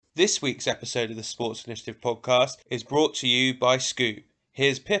This week's episode of the Sports Initiative podcast is brought to you by Scoop.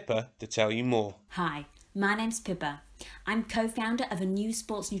 Here's Pippa to tell you more. Hi, my name's Pippa. I'm co-founder of a new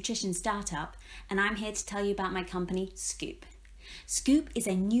sports nutrition startup, and I'm here to tell you about my company, Scoop. Scoop is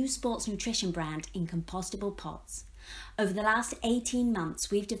a new sports nutrition brand in compostable pods. Over the last 18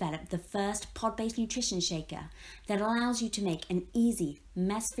 months, we've developed the first pod-based nutrition shaker that allows you to make an easy,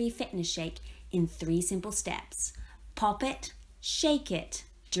 mess-free fitness shake in 3 simple steps. Pop it, shake it,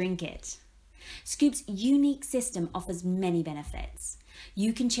 drink it. Scoop's unique system offers many benefits.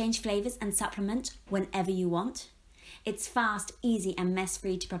 You can change flavours and supplement whenever you want. It's fast, easy and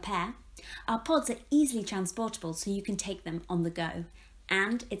mess-free to prepare. Our pods are easily transportable so you can take them on the go.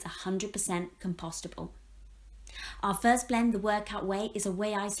 And it's 100% compostable. Our first blend, the Workout Whey, is a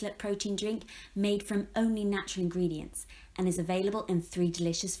whey isolate protein drink made from only natural ingredients and is available in 3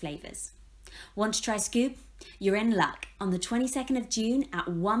 delicious flavours. Want to try Scoop? You're in luck. On the 22nd of June at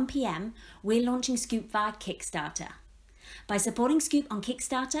 1 p.m, we're launching Scoop via Kickstarter. By supporting Scoop on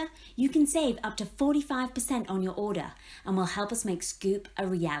Kickstarter, you can save up to 45% on your order and will help us make Scoop a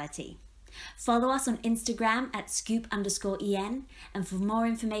reality. Follow us on Instagram at scoop_en, and for more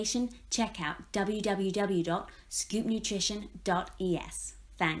information, check out www.scoopnutrition.es.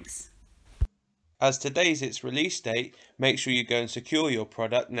 Thanks. As today's its release date, make sure you go and secure your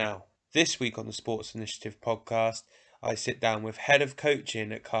product now. This week on the Sports Initiative podcast, I sit down with Head of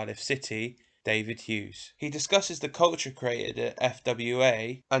Coaching at Cardiff City, David Hughes. He discusses the culture created at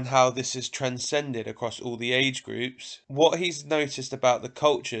FWA and how this has transcended across all the age groups, what he's noticed about the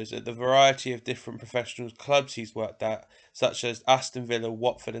cultures at the variety of different professional clubs he's worked at, such as Aston Villa,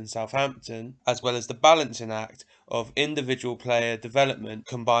 Watford and Southampton, as well as the balancing act of individual player development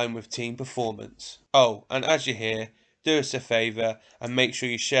combined with team performance. Oh, and as you hear, do us a favour and make sure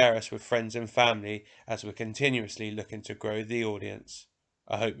you share us with friends and family as we're continuously looking to grow the audience.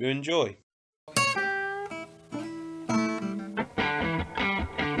 I hope you enjoy.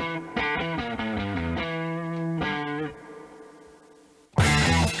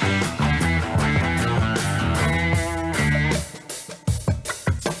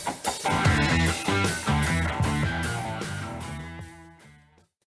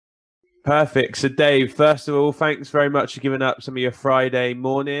 Perfect. So, Dave, first of all, thanks very much for giving up some of your Friday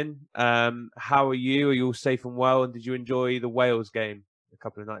morning. How are you? Are you all safe and well? And did you enjoy the Wales game a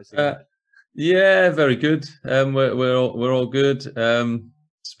couple of nights ago? Yeah, very good. We're all good.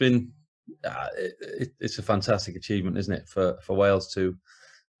 It's been it's a fantastic achievement, isn't it, for Wales to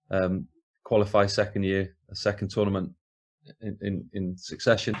qualify a second tournament in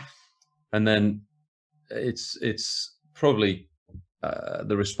succession, and then it's probably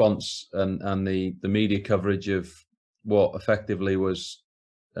the response and the media coverage of what effectively was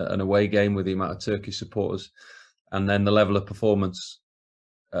an away game with the amount of Turkish supporters, and then the level of performance.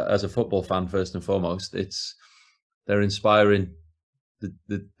 As a football fan, first and foremost, they're inspiring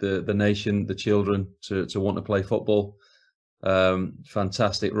the nation, the children to want to play football.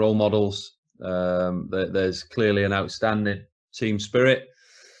 Fantastic role models. There's clearly an outstanding team spirit,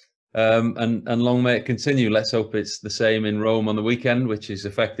 and long may it continue. Let's hope it's the same in Rome on the weekend, which is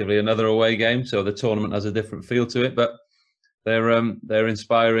effectively another away game. So the tournament has a different feel to it, but they're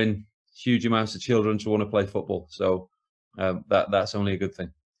inspiring huge amounts of children to want to play football. So that's only a good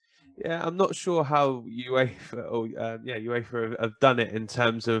thing. Yeah, I'm not sure how UEFA have done it in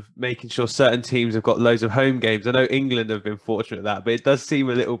terms of making sure certain teams have got loads of home games. I know England have been fortunate at that, but it does seem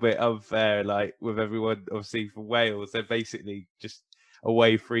a little bit unfair. Like with everyone, obviously for Wales, they're basically just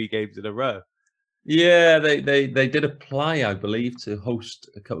away 3 games in a row. Yeah, they did apply, I believe, to host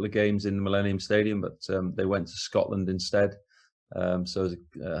a couple of games in the Millennium Stadium, but they went to Scotland instead. So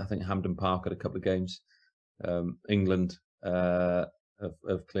I think Hampden Park had a couple of games. England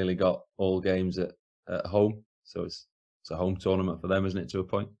have clearly got all games at home, so it's a home tournament for them, isn't it? To a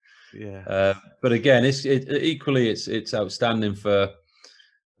point. Yeah. But again, equally it's outstanding for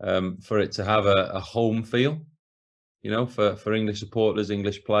it to have a home feel, for English supporters,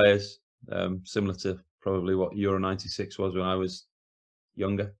 English players, similar to probably what Euro '96 was when I was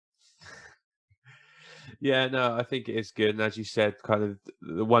younger. Yeah, no, I think it is good. And as you said, kind of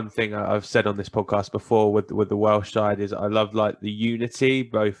the one thing I've said on this podcast before with the Welsh side is I love like the unity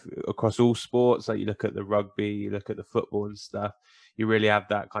both across all sports. Like you look at the rugby, you look at the football and stuff, you really have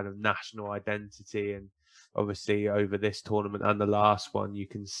that kind of national identity. And obviously over this tournament and the last one, you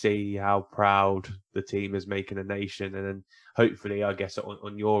can see how proud the team is making a nation. And then hopefully, I guess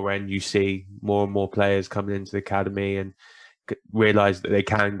on your end, you see more and more players coming into the academy and realise that they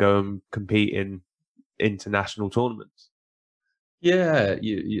can go and compete in international tournaments. Yeah,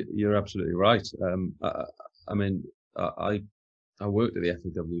 you're absolutely right. I mean, I I worked at the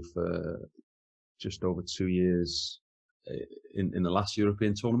FAW for just over 2 years in the last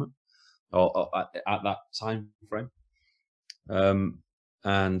European tournament, or at that time frame,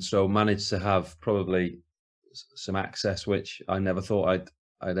 and so managed to have probably some access which I never thought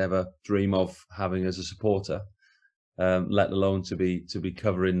I'd ever dream of having as a supporter, let alone to be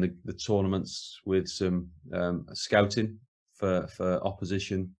covering the tournaments with some scouting for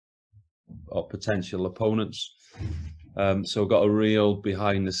opposition or potential opponents. So got a real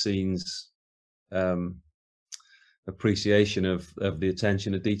behind the scenes appreciation of the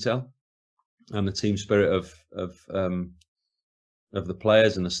attention to detail and the team spirit of the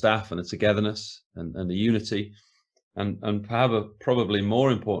players and the staff and the togetherness and the unity and probably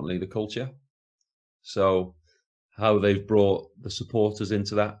more importantly the culture. So how they've brought the supporters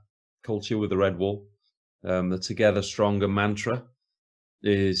into that culture with the Red Wall, the Together Stronger mantra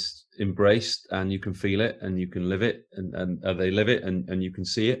is embraced, and you can feel it and you can live it, and they live it, and you can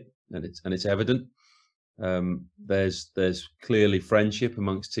see it, and it's evident. There's clearly friendship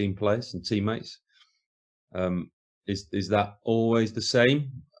amongst team players and teammates. Is that always the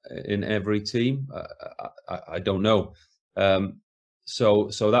same in every team? I don't know.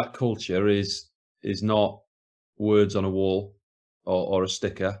 So that culture is not words on a wall or a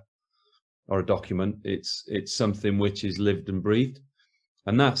sticker or a document. It's something which is lived and breathed,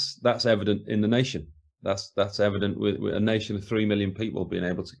 and that's evident in the nation. That's evident with a nation of 3 million people being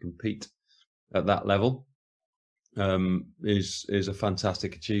able to compete at that level. Is a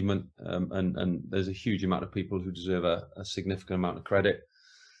fantastic achievement, and there's a huge amount of people who deserve a significant amount of credit.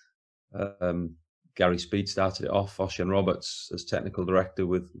 Gary Speed started it off, Ossian Roberts as technical director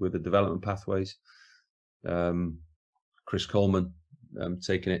with the development pathways, Chris Coleman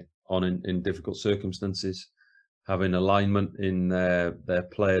taking it on in difficult circumstances, having alignment in their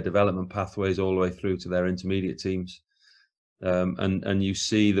player development pathways all the way through to their intermediate teams, and you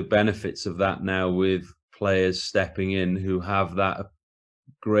see the benefits of that now with players stepping in who have that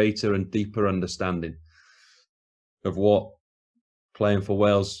greater and deeper understanding of what playing for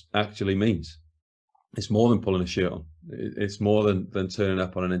Wales actually means. It's more than pulling a shirt on. It's more than turning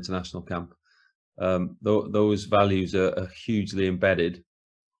up on an international camp. Those values are hugely embedded,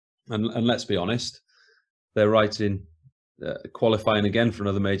 and let's be honest, they're writing, qualifying again for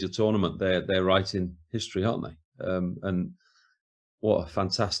another major tournament. They're writing history, aren't they? And what a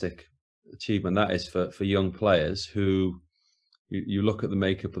fantastic achievement that is for young players who you look at the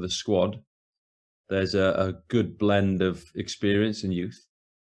makeup of the squad. There's a good blend of experience and youth.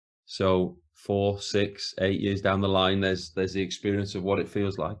 So 4, 6, 8 years down the line, there's the experience of what it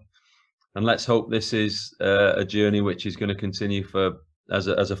feels like. And let's hope this is a journey which is going to continue for as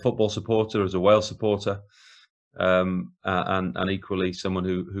a football supporter, as a Wales supporter, and equally someone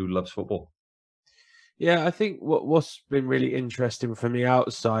who loves football. Yeah, I think what's been really interesting from the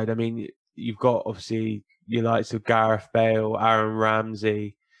outside, I mean, you've got obviously your likes of Gareth Bale, Aaron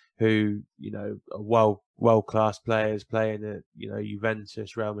Ramsey, who, are world-class players playing at,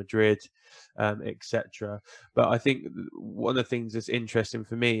 Juventus, Real Madrid, etc. But I think one of the things that's interesting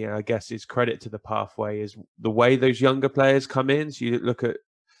for me, and I guess is credit to the pathway, is the way those younger players come in. So you look at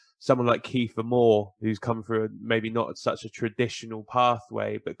someone like Kiefer Moore, who's come through maybe not such a traditional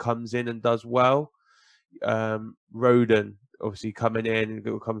pathway, but comes in and does well. Roden obviously coming in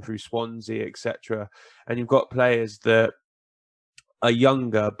and coming through Swansea, etc. And you've got players that are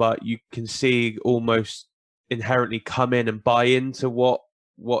younger, but you can see almost inherently come in and buy into what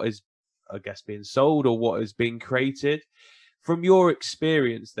is, I guess, being sold or what is being created. From your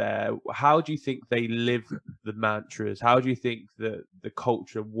experience there, how do you think they live the mantras? How do you think that the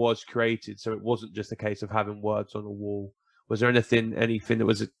culture was created so it wasn't just a case of having words on a wall? Was there anything that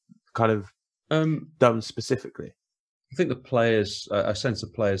was kind of done specifically? I think the players, I sense the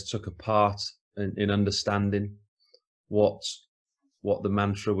players took a part in understanding what the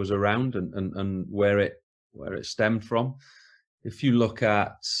mantra was around and where it stemmed from. If you look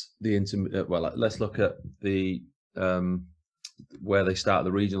at let's look at the where they start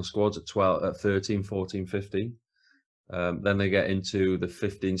the regional squads at 13, 14, 15. Then they get into the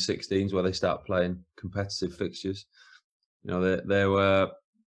 15, 16s where they start playing competitive fixtures. There were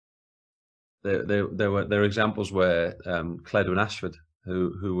examples where Cledwyn Ashford,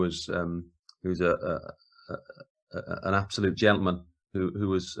 who's an absolute gentleman, who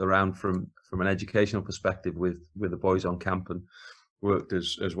was around from an educational perspective with the boys on camp and worked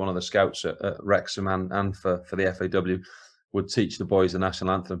as one of the scouts at Wrexham and for the FAW, would teach the boys the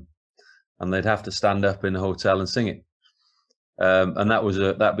national anthem, and they'd have to stand up in the hotel and sing it, and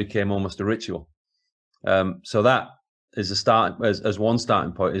that became almost a ritual. So that is a start as one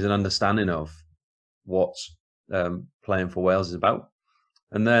starting point, is an understanding of what playing for Wales is about.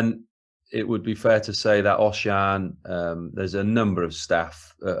 And then it would be fair to say that Osian, there's a number of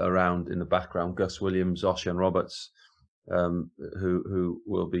staff around in the background, Gus Williams, Osian Roberts, who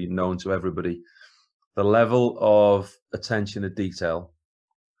will be known to everybody. The level of attention to detail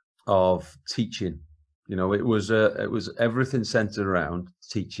of teaching, it was everything centered around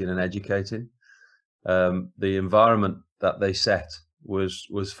teaching and educating. The environment that they set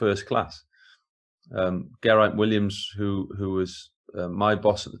was first class. Geraint Williams, who was my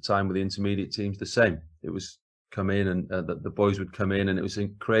boss at the time with the intermediate teams, the same. It was come in and the boys would come in, and it was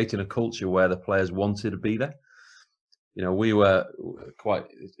creating a culture where the players wanted to be there. We were quite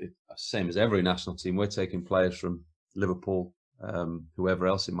same as every national team. We're taking players from Liverpool, whoever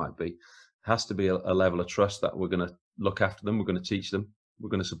else it might be. It has to be a level of trust that we're going to look after them, we're going to teach them, we're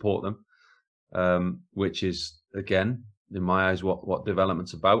going to support them, which is, again, in my eyes, what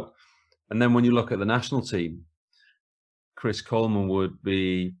development's about. And then when you look at the national team, Chris Coleman would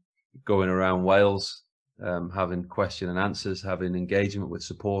be going around Wales, having question and answers, having engagement with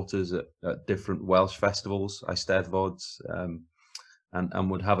supporters at different Welsh festivals, Eisteddfods,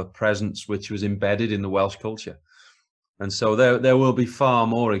 and would have a presence which was embedded in the Welsh culture. And so there will be far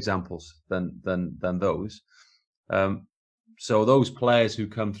more examples than those. So those players who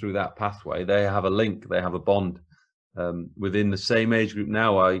come through that pathway, they have a link, they have a bond. Within the same age group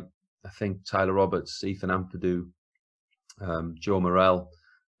now, I think Tyler Roberts, Ethan Ampadu, Joe Morrell,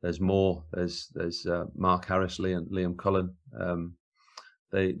 there's more. There's Mark Harrisley and Liam Cullen.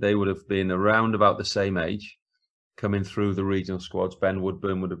 They would have been around about the same age, coming through the regional squads. Ben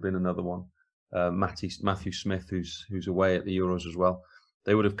Woodburn would have been another one. Matthew Smith, who's away at the Euros as well.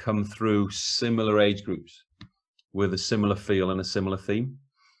 They would have come through similar age groups with a similar feel and a similar theme.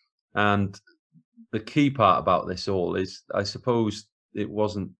 And the key part about this all is, I suppose, it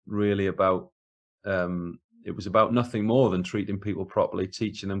wasn't really about. It was about nothing more than treating people properly,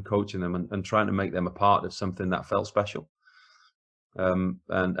 teaching them, coaching them, and trying to make them a part of something that felt special. And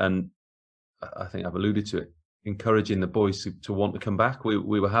I think I've alluded to it, encouraging the boys to want to come back.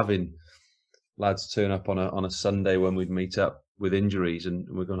 We were having lads turn up on a Sunday when we'd meet up with injuries, and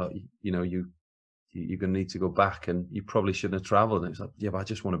we're going, like, you're going to need to go back, and you probably shouldn't have travelled. And it's like, yeah, but I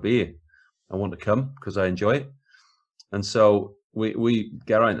just want to be here. I want to come because I enjoy it. And so we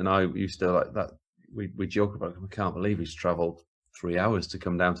Geraint and I used to like that. We joke about it. We can't believe he's travelled 3 hours to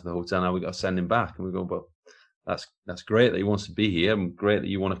come down to the hotel. Now we've got to send him back. And we go, well, that's great that he wants to be here, and great that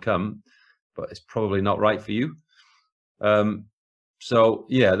you want to come, but it's probably not right for you. So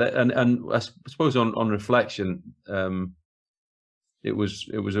yeah, and I suppose on reflection, it was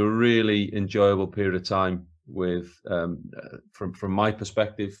a really enjoyable period of time with from my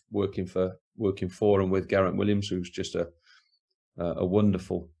perspective, working for and with Geraint Williams, who's just a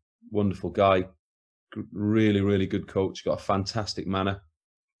wonderful guy. Really, really good coach. Got a fantastic manner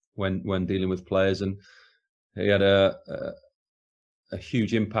when dealing with players, and he had a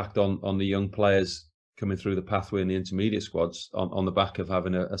huge impact on the young players coming through the pathway in the intermediate squads on the back of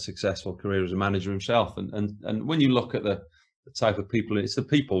having a successful career as a manager himself. And when you look at the type of people, it's the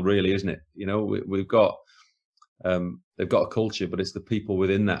people, really, isn't it? We've got they've got a culture, but it's the people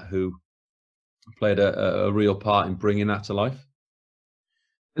within that who played a real part in bringing that to life.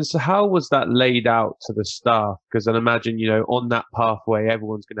 And so how was that laid out to the staff? Because I imagine, on that pathway,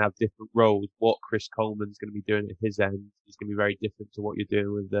 everyone's going to have different roles. What Chris Coleman's going to be doing at his end is going to be very different to what you're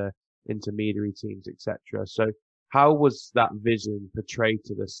doing with the intermediary teams, etc. So how was that vision portrayed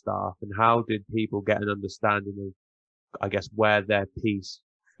to the staff, and how did people get an understanding of, I guess, where their piece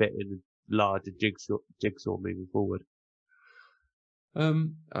fit in a larger jigsaw moving forward?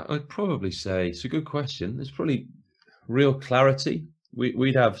 I'd probably say it's a good question. There's probably real clarity.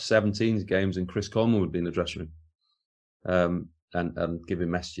 We'd have 17s games, and Chris Coleman would be in the dressing room, and giving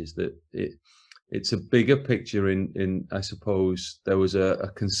messages that it's a bigger picture. In I suppose there was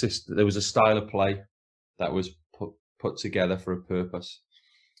a style of play that was put together for a purpose.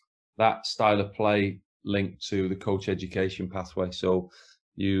 That style of play linked to the coach education pathway. So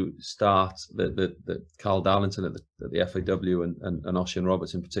you start that Carl Darlington at the FAW and Osian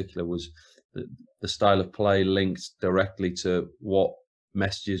Roberts in particular was the style of play linked directly to what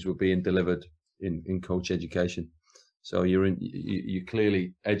messages were being delivered in coach education. So you're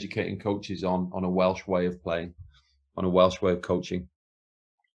clearly educating coaches on a Welsh way of playing, on a Welsh way of coaching.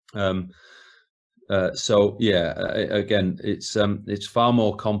 So yeah, again, it's far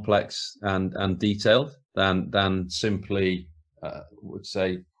more complex and detailed than simply would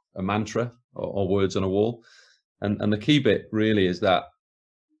say a mantra or words on a wall. And the key bit really is that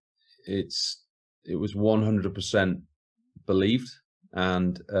it was 100% believed,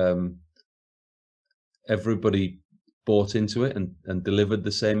 and everybody bought into it and delivered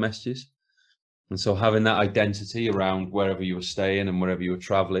the same messages. And so having that identity around wherever you were staying and wherever you were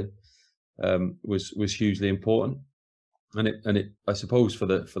traveling was hugely important. And it I suppose for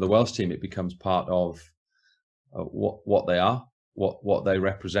the Welsh team, it becomes part of what they are, what they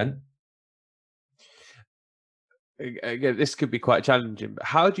represent. Again, this could be quite challenging, but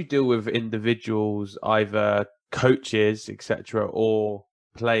how do you deal with individuals, either coaches, etc., or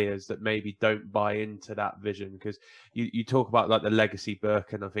players that maybe don't buy into that vision? Because you talk about like the legacy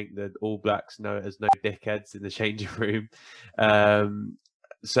book, and I think the All Blacks know it as no dickheads in the changing room.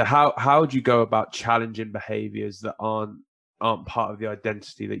 So how do you go about challenging behaviours that aren't part of the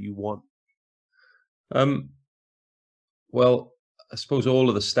identity that you want? Well, I suppose all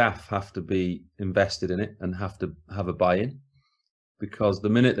of the staff have to be invested in it and have to have a buy-in, because the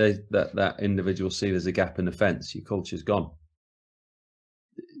minute that individual see there's a gap in the fence, your culture's gone.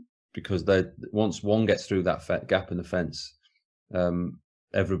 Because once one gets through that gap in the fence,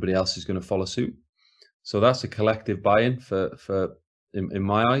 everybody else is going to follow suit. So that's a collective buy-in in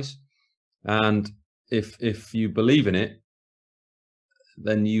my eyes. And if you believe in it,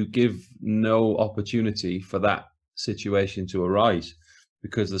 then you give no opportunity for that situation to arise,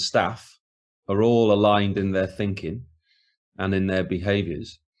 because the staff are all aligned in their thinking and in their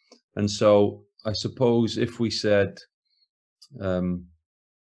behaviors. And so I suppose if we said, well,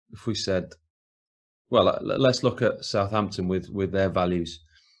 let's look at Southampton with their values.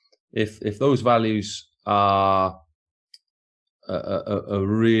 If those values are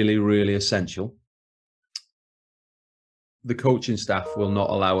really, really essential, the coaching staff will not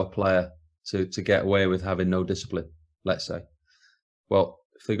allow a player to get away with having no discipline, let's say. Well,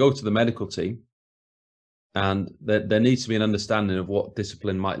 if they go to the medical team, and there needs to be an understanding of what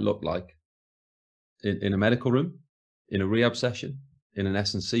discipline might look like in a medical room, in a rehab session, in an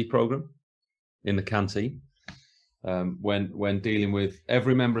S&C program, in the canteen, when dealing with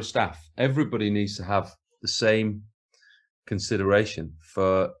every member of staff, everybody needs to have the same consideration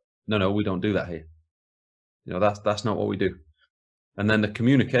for, no, we don't do that here. That's not what we do. And then the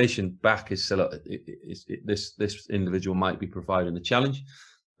communication back is still, this individual might be providing a challenge,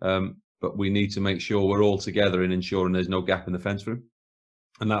 but we need to make sure we're all together in ensuring there's no gap in the fence room.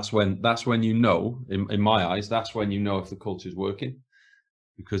 And that's when you know, in my eyes, that's when you know if the culture is working,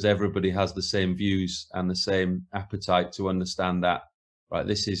 because everybody has the same views and the same appetite to understand that, right,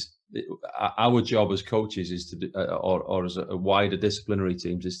 this is our job as coaches is to, or as a wider disciplinary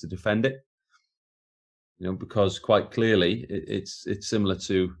teams, is to defend it. Because quite clearly it's similar,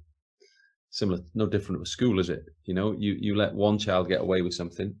 no different to a school, is it? You let one child get away with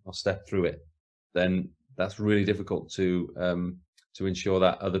something or step through it, then that's really difficult to ensure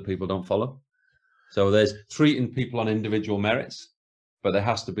that other people don't follow. So there's treating people on individual merits, but there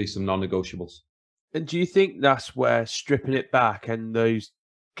has to be some non-negotiables. And do you think that's where stripping it back and those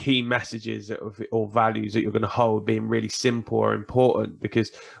key messages or values that you're going to hold being really simple are important?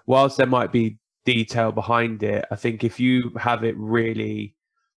 Because whilst there might be detail behind it, I think if you have it really,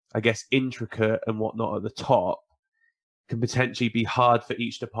 I guess, intricate and whatnot at the top, can potentially be hard for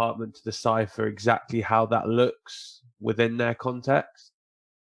each department to decipher exactly how that looks within their context.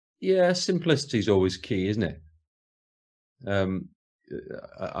 Yeah, simplicity is always key, isn't it?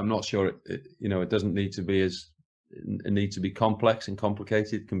 I'm not sure it doesn't need to be complex and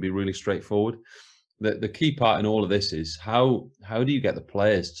complicated. It can be really straightforward. The key part in all of this is how do you get the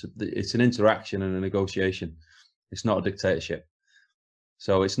players to? It's an interaction and a negotiation. It's not a dictatorship.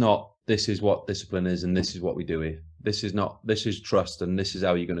 So it's not, this is what discipline is and this is what we do here. This is trust and this is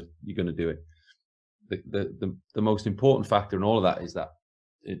how you're gonna do it. The most important factor in all of that is that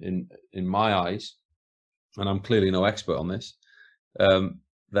in my eyes, and I'm clearly no expert on this,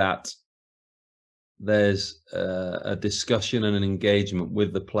 that there's a discussion and an engagement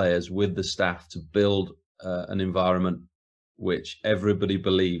with the players, with the staff, to build an environment which everybody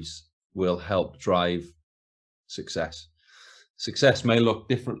believes will help drive success. Success may look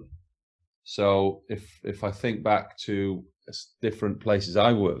differently. So if I think back to different places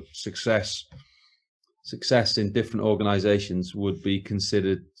I worked, success in different organizations would be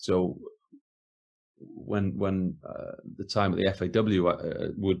considered. So when the time at the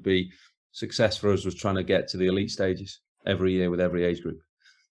FAW would be, success for us was trying to get to the elite stages every year with every age group.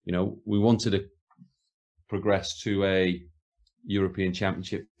 We wanted to progress to a European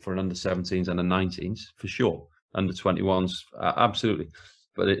Championship for an under-17s and under-19s for sure, under-21s absolutely.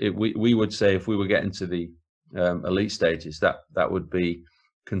 But we would say if we were getting to the elite stages, that would be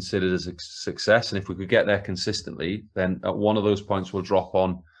considered as a success. And if we could get there consistently, then at one of those points we'll drop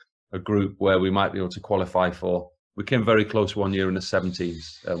on a group where we might be able to qualify for. We came very close one year in the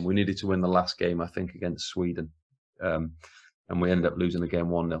 17s. We needed to win the last game, I think, against Sweden and we ended up losing the game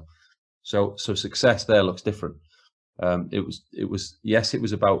 1-0. So success there looks different. It was yes, it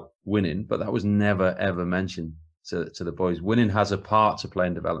was about winning, but that was never ever mentioned to the boys. Winning has a part to play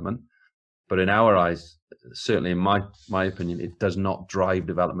in development, but in our eyes, certainly in my opinion, it does not drive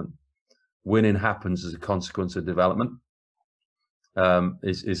development. Winning happens as a consequence of development,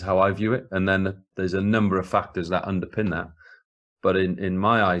 is how I view it. And then there's a number of factors that underpin that. But in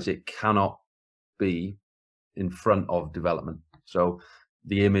my eyes, it cannot be in front of development. So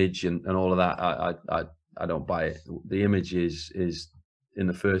the image and all of that, I don't buy it. The image is in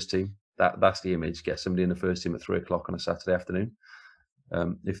the first team. That's the image. Get somebody in the first team at 3:00 on a Saturday afternoon.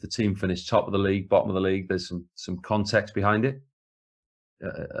 If the team finished top of the league, bottom of the league, there's some context behind it.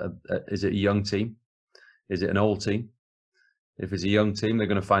 Is it a young team? Is it an old team? If it's a young team, they're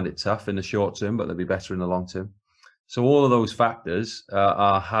going to find it tough in the short term, but they'll be better in the long term. So all of those factors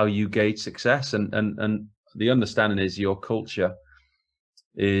are how you gauge success, and the understanding is your culture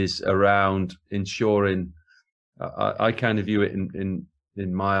is around ensuring. I kind of view it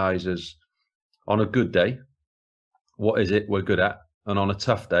in my eyes as, on a good day, what is it we're good at, and on a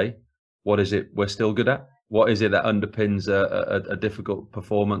tough day, what is it we're still good at? What is it that underpins a difficult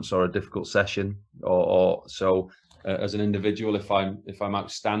performance or a difficult session? Or so as an individual, if I'm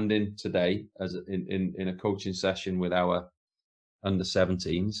outstanding today as in a coaching session with our under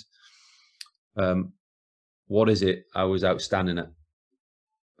 17s, what is it I was outstanding at?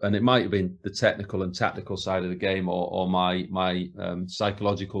 And it might have been the technical and tactical side of the game, or my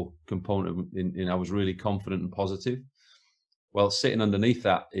psychological component. In I was really confident and positive. Well, sitting underneath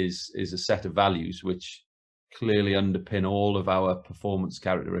that is a set of values which clearly underpin all of our performance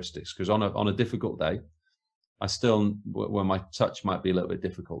characteristics. Because on a difficult day, I still, where my touch might be a little bit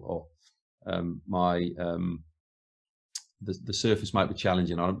difficult, or the surface might be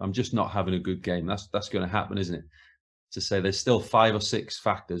challenging, or I'm just not having a good game. That's going to happen, isn't it? To say there's still 5 or 6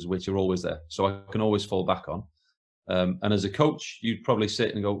 factors which are always there, so I can always fall back on. And as a coach, you'd probably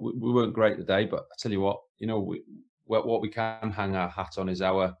sit and go, "We weren't great today, but I tell you what, what we can hang our hat on is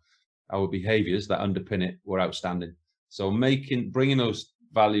our behaviours that underpin it. We're outstanding." So bringing those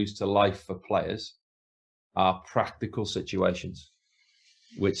values to life for players are practical situations,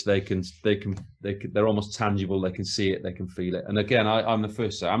 which they're almost tangible. They can see it, they can feel it. And again, I'm the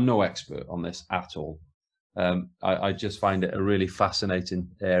first to say I'm no expert on this at all. I just find it a really fascinating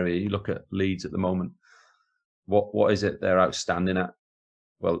area. You look at Leeds at the moment. What is it they're outstanding at?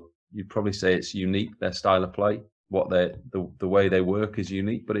 Well, you'd probably say it's unique, their style of play. The way they work is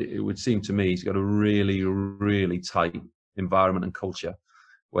unique, but it would seem to me he's got a really, really tight environment and culture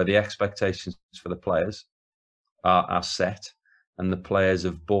where the expectations for the players are set, and the players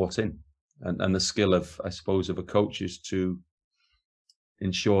have bought in. And the skill of, I suppose, of a coach is to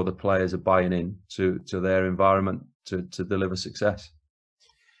ensure the players are buying in to their environment to deliver success.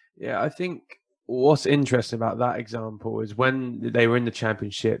 Yeah, I think what's interesting about that example is when they were in the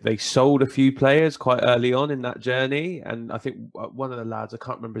Championship, they sold a few players quite early on in that journey. And I think one of the lads, I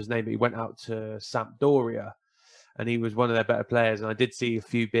can't remember his name, but he went out to Sampdoria and he was one of their better players. And I did see a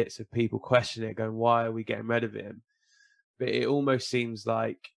few bits of people questioning it, going, why are we getting rid of him? But it almost seems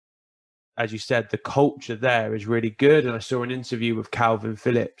like, as you said, the culture there is really good. And I saw an interview with Calvin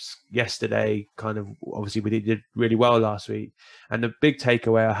Phillips yesterday, obviously we did really well last week. And the big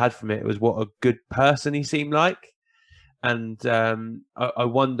takeaway I had from it was what a good person he seemed like. And I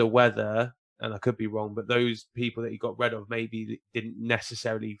wonder whether, and I could be wrong, but those people that he got rid of maybe didn't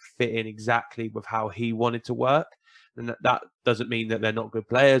necessarily fit in exactly with how he wanted to work. And that doesn't mean that they're not good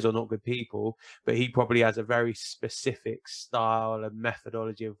players or not good people, but he probably has a very specific style and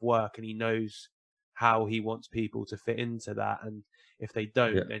methodology of work, and he knows how he wants people to fit into that. And if they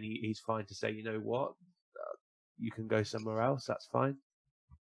don't, then he's fine to say, you know what, you can go somewhere else. That's fine.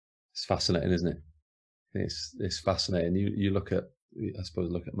 It's fascinating, isn't it? It's fascinating. You look at, I suppose,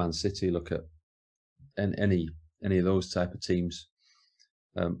 look at Man City, look at any of those type of teams.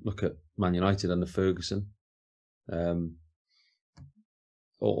 Look at Man United under Ferguson. I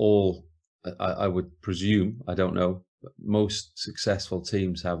would presume, I don't know, but most successful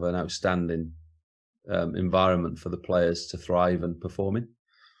teams have an outstanding environment for the players to thrive and perform in.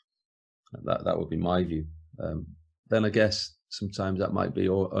 That would be my view. Then I guess sometimes that might be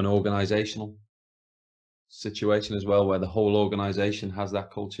an organisational situation as well, where the whole organisation has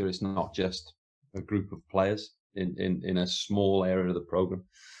that culture. It's not just a group of players in a small area of the programme.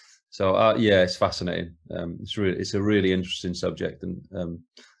 So it's fascinating. It's a really interesting subject, and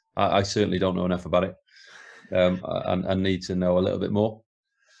I certainly don't know enough about it. I need to know a little bit more.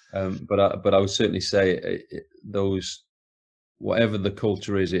 But I would certainly say whatever the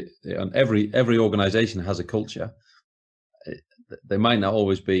culture is, and every organisation has a culture, they might not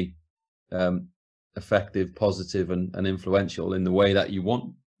always be effective, positive, and influential in the way that you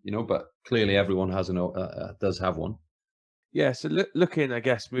want, but clearly everyone does have one. Yeah, so looking, I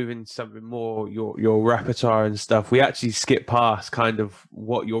guess, moving to something more your repertoire and stuff, we actually skip past kind of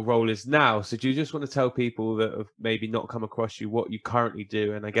what your role is now. So do you just want to tell people that have maybe not come across you what you currently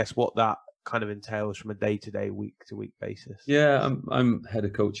do, and I guess what that kind of entails from a day-to-day, week-to-week basis? Yeah, I'm head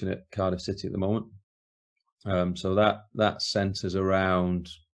of coaching at Cardiff City at the moment. So that centres around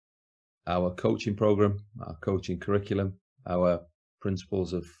our coaching program, our coaching curriculum, our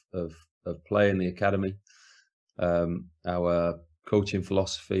principles of play in the academy, our coaching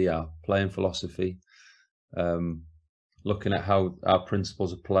philosophy, our playing philosophy, looking at how our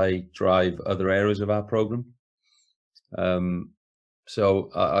principles of play drive other areas of our program. So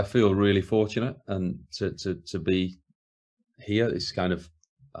I feel really fortunate and to be here. It's kind of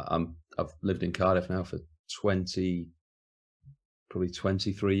I've lived in Cardiff now for probably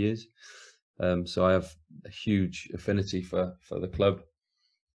 23 years. So I have a huge affinity for the club,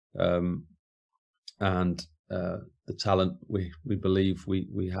 and the talent we believe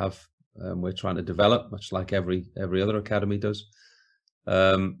we have. We're trying to develop, much like every other academy does.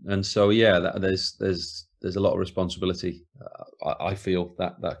 And so there's a lot of responsibility. I feel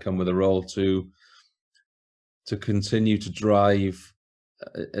that come with a role to continue to drive.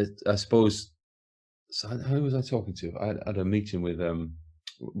 I suppose. So who was I talking to? I had a meeting with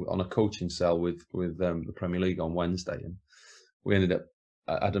on a coaching cell with the Premier League on Wednesday, and we ended up.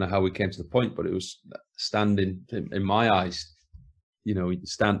 I don't know how we came to the point, but it was standing in my eyes.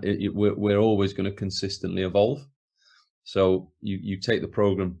 We're always going to consistently evolve. So you take the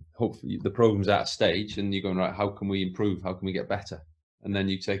program. Hopefully, the program's at a stage, and you're going, right. How can we improve? How can we get better? And then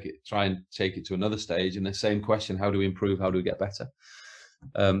you try and take it to another stage, and the same question: how do we improve? How do we get better?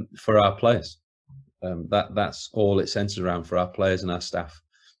 For our players. That's all it centers around for our players and our staff.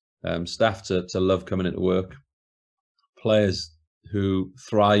 Staff to love coming into work. Players who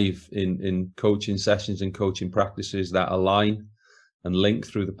thrive in coaching sessions and coaching practices that align and link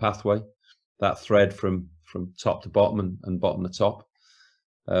through the pathway. That thread from top to bottom and bottom to top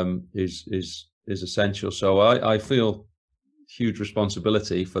is essential. So I feel huge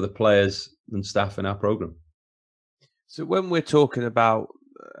responsibility for the players and staff in our program. So when we're talking about,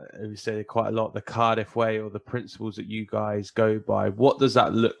 we say quite a lot, the Cardiff way or the principles that you guys go by, what does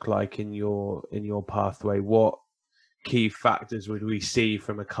that look like in your pathway? What key factors would we see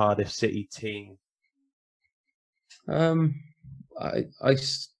from a Cardiff City team? I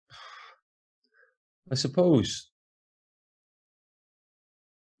suppose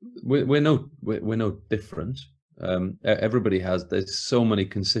we're no different. Everybody there's so many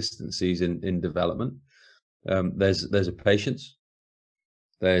consistencies in development. There's a patience.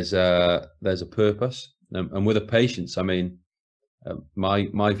 There's a purpose, and with a patience, I mean,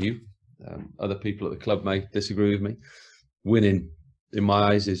 my view. Other people at the club may disagree with me. Winning, in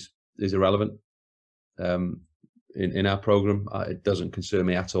my eyes, is irrelevant. In our program, it doesn't concern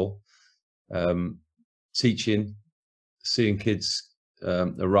me at all. Teaching, seeing kids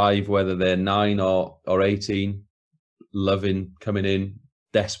arrive, whether they're 9 or 18, loving coming in,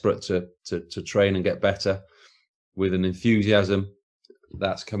 desperate to train and get better, with an enthusiasm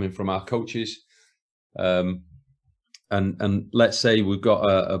that's coming from our coaches. And let's say we've got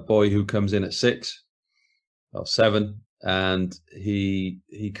a boy who comes in at 6 or 7, and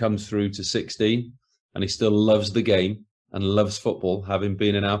he comes through to 16, and he still loves the game and loves football, having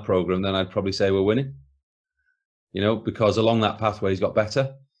been in our program, then I'd probably say we're winning. Because along that pathway he's got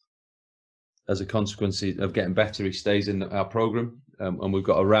better. As a consequence of getting better, he stays in our program, and we've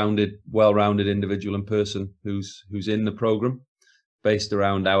got a well-rounded individual and person who's in the program, based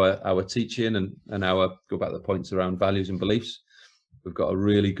around our teaching and our, go back to the points around values and beliefs. We've got a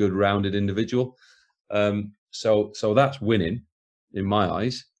really good rounded individual. So that's winning in my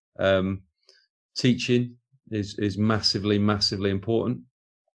eyes. Teaching is massively important,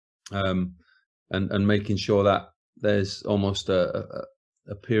 and making sure that there's almost a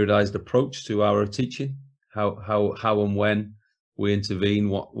periodized approach to our teaching, how and when we intervene,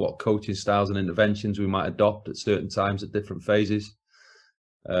 what coaching styles and interventions we might adopt at certain times at different phases.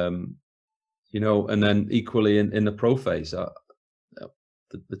 And then equally in the pro phase, the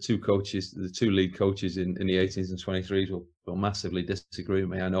two lead coaches in the 18s and 23s will massively disagree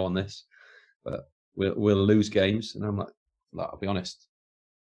with me, I know, on this, but we'll lose games, and I'm like, I'll be honest,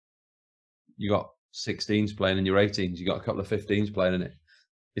 you got 16s playing in your 18s, you got a couple of 15s playing in it.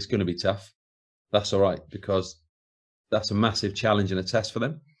 It's going to be tough. That's all right, because that's a massive challenge and a test for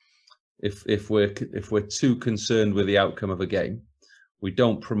them. If we're too concerned with the outcome of a game, we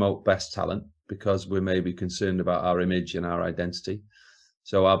don't promote best talent, because we're maybe concerned about our image and our identity.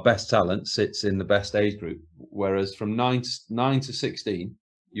 So our best talent sits in the best age group, whereas from 9 to 16,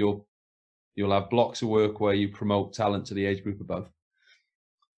 you'll have blocks of work where you promote talent to the age group above.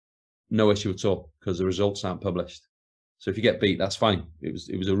 No issue at all, because the results aren't published. So if you get beat, that's fine. It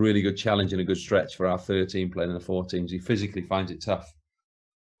was a really good challenge and a good stretch for our 13 playing in the 14s. He physically finds it tough,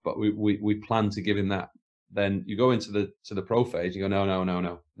 but we plan to give him that. Then you go into the pro phase, you go,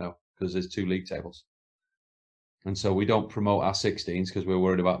 no, because there's 2 league tables. And so we don't promote our 16s because we're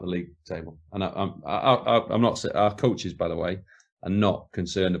worried about the league table. And I'm not, our coaches, by the way, are not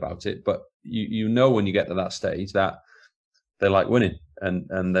concerned about it. But you know when you get to that stage that they like winning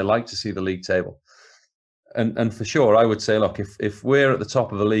and they like to see the league table. And for sure, I would say, look, if we're at the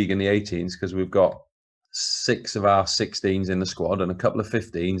top of the league in the 18s because we've got 6 of our 16s in the squad and a couple of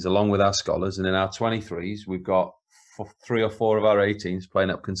 15s along with our scholars, and in our 23s we've got 3 or 4 of our 18s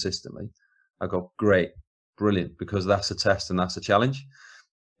playing up consistently, I go, great. Brilliant, because that's a test and that's a challenge.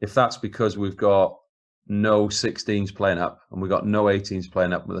 If that's because we've got no 16s playing up and we've got no 18s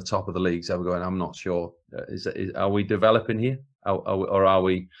playing up at the top of the leagues, I'm going, I'm not sure. Are we developing here, or are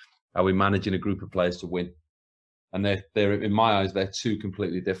we managing a group of players to win? And they're in my eyes, they're 2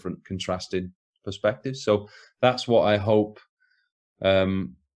 completely different, contrasting perspectives. So that's what I hope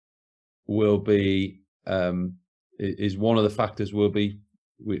will be is one of the factors. Will be.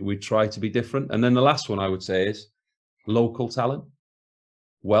 We try to be different. And then the last one I would say is local talent,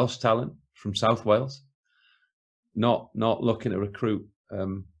 Welsh talent from South Wales, not looking to recruit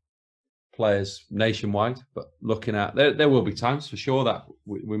players nationwide, but looking at, there will be times for sure that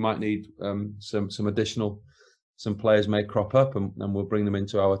we might need some additional, some players may crop up and we'll bring them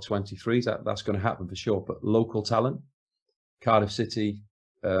into our 23s. That's going to happen for sure. But local talent, Cardiff City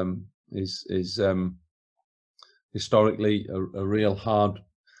is historically a real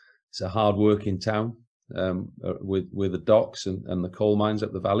it's a hard-working town with the docks and the coal mines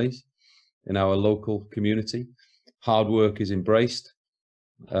up the valleys in our local community. Hard work is embraced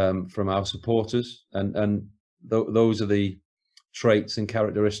from our supporters, and those are the traits and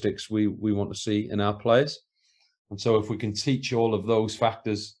characteristics we want to see in our players. And so if we can teach all of those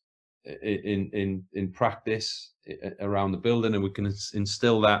factors in practice around the building, and we can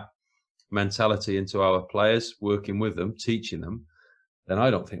instill that mentality into our players, working with them, teaching them, then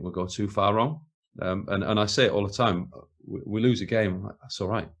I don't think we'll go too far wrong. And I say it all the time. We lose a game, I'm like, that's all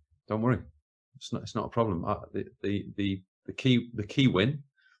right. Don't worry. It's not a problem. The key win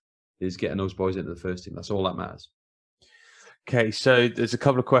is getting those boys into the first team. That's all that matters. Okay, so there's a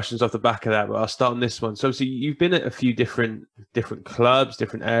couple of questions off the back of that, but I'll start on this one. So obviously you've been at a few different clubs,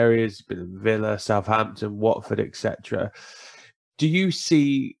 different areas. You've been in Villa, Southampton, Watford, etc. Do you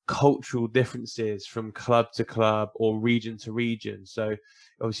see cultural differences from club to club or region to region? So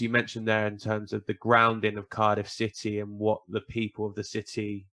obviously you mentioned there in terms of the grounding of Cardiff City and what the people of the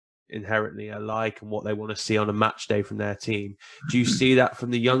city inherently are like and what they want to see on a match day from their team. Do you see that from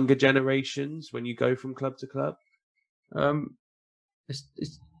the younger generations when you go from club to club?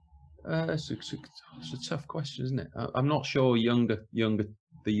 It's a tough question, isn't it? I'm not sure the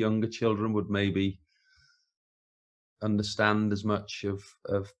younger children would maybe understand as much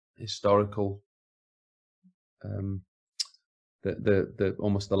of historical the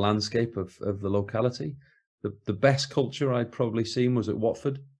almost the landscape of the locality. The best culture I'd probably seen was at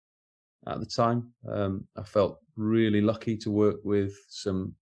Watford at the time. I felt really lucky to work with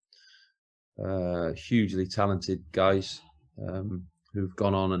some hugely talented guys who've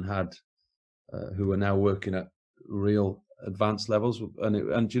gone on and had who are now working at real advanced levels.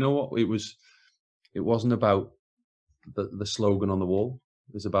 And you know what? It wasn't about the slogan on the wall.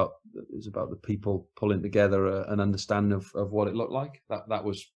 It was about the people pulling together an understanding of what it looked like. That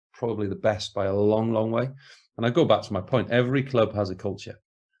was probably the best by a long, long way. And I go back to my point. Every club has a culture.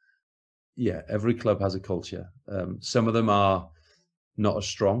 Yeah, every club has a culture. Some of them are not as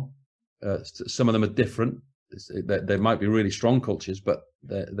strong. Some of them are different. There might be really strong cultures, but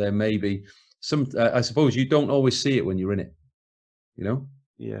there may be some. I suppose you don't always see it when you're in it. You know.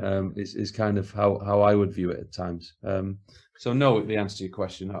 Yeah. Is kind of how I would view it at times. So no, the answer to your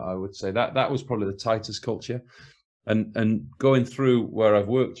question, I would say that was probably the tightest culture. And going through where I've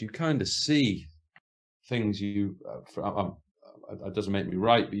worked, you kind of see things it doesn't make me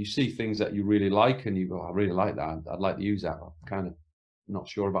right, but you see things that you really like, and you go, I really like that. I'd like to use that. I'm kind of not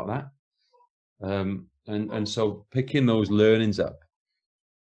sure about that. And so picking those learnings up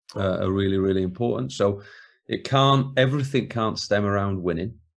are really, really important. So everything can't stem around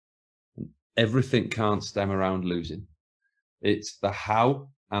winning. Everything can't stem around losing. It's the how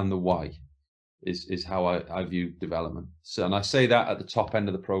and the why is how I view development. So, and I say that at the top end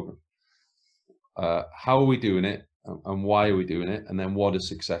of the program. how are we doing it, and why are we doing it, and then what does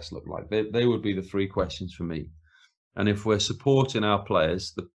success look like? They would be the three questions for me. And if we're supporting our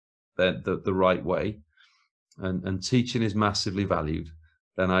players the right way, and teaching is massively valued,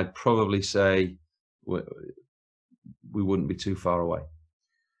 then I'd probably say we wouldn't be too far away.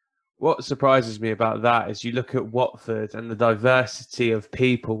 What surprises me about that is you look at Watford and the diversity of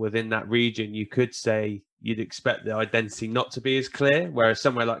people within that region. You could say you'd expect the identity not to be as clear, whereas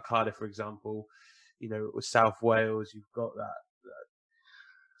somewhere like Cardiff, for example, you know, it was South Wales. You've got that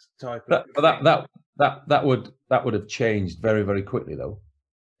type of that would have changed very, very quickly though,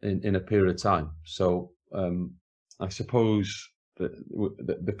 in a period of time. So I suppose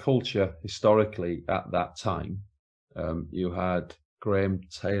the culture historically at that time, you had Graham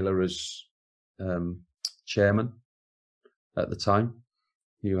Taylor as chairman at the time.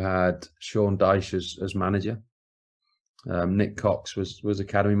 You had Sean Dyche as manager. Nick Cox was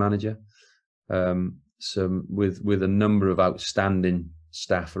academy manager. Some with a number of outstanding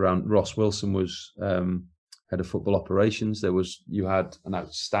staff around. Ross Wilson was head of football operations. You had an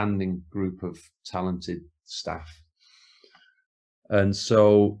outstanding group of talented staff, and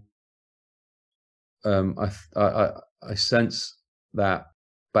so I sense that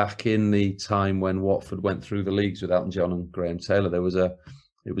back in the time when Watford went through the leagues with Elton John and Graham Taylor, it was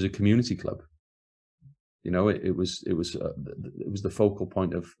a community club. You know, it was the focal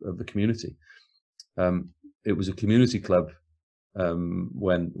point of the community. It was a community club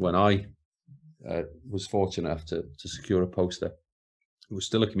when I was fortunate enough to secure a poster. It was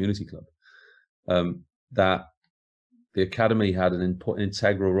still a community club. That the academy had an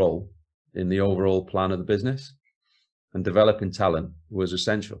integral role in the overall plan of the business, and developing talent was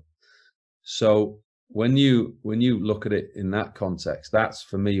essential. So when you look at it in that context, that's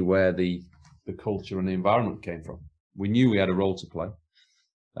for me where the culture and the environment came from. We knew we had a role to play,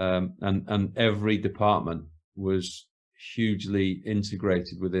 and every department was hugely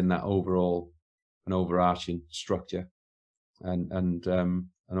integrated within that overall and overarching structure and an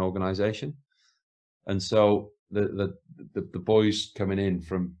organisation. And so the boys coming in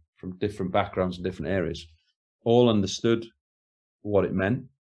from different backgrounds and different areas all understood what it meant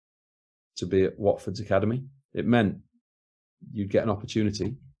to be at Watford's academy. It meant you'd get an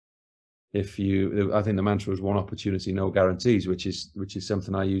opportunity. I think the mantra was one opportunity, no guarantees, which is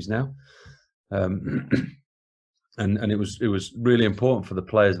something I use now. And it was really important for the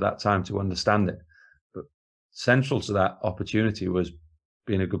players at that time to understand it. But central to that opportunity was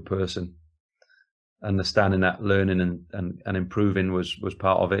being a good person, understanding that learning and improving was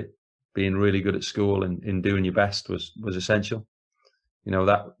part of it. Being really good at school and in doing your best was essential. You know,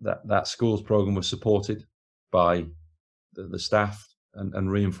 that schools program was supported by the staff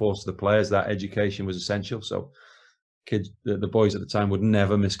and reinforced the players. That education was essential. So kids, the boys at the time would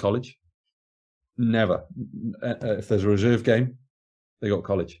never miss college. Never. If there's a reserve game, they got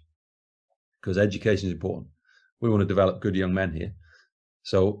college, because education is important. We want to develop good young men here.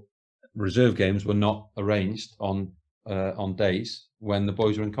 So reserve games were not arranged on days when the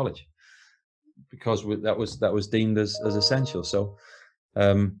boys were in college, because that was deemed as essential. So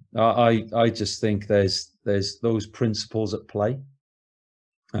I just think there's those principles at play,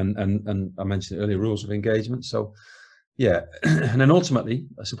 and I mentioned earlier, rules of engagement. So yeah, and then ultimately,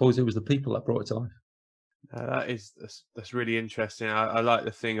 I suppose it was the people that brought it to life. That's really interesting. I like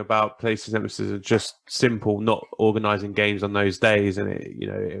the thing about places emphasis of just simple, not organising games on those days, and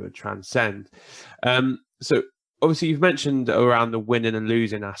it would transcend. So obviously you've mentioned around the winning and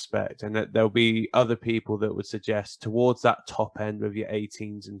losing aspect, and that there'll be other people that would suggest towards that top end of your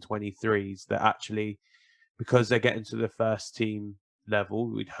 18s and 23s that actually, because they're getting to the first team level,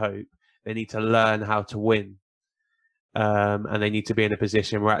 we'd hope they need to learn how to win, and they need to be in a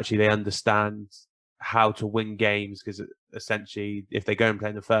position where actually they understand how to win games, because essentially if they go and play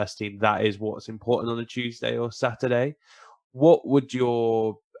in the first team, that is what's important on a Tuesday or Saturday. What would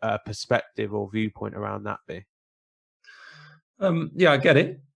your perspective or viewpoint around that be? Yeah, I get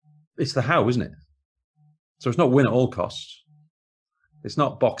it. It's the how, isn't it? So it's not win at all costs. It's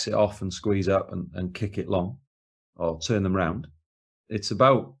not box it off and squeeze up and kick it long or turn them round. It's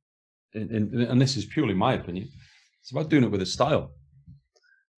about, and this is purely my opinion, it's about doing it with a style.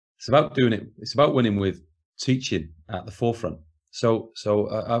 It's about doing it. It's about winning with teaching at the forefront. So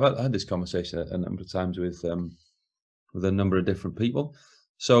I've had this conversation a number of times with a number of different people.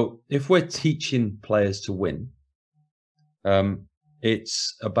 So if we're teaching players to win,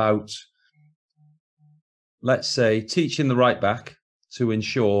 it's about, let's say, teaching the right back to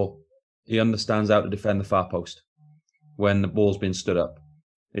ensure he understands how to defend the far post when the ball's been stood up.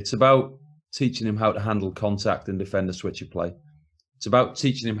 It's about teaching him how to handle contact and defend a switch of play. It's about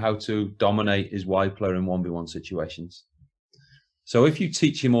teaching him how to dominate his wide player in 1v1 situations. So if you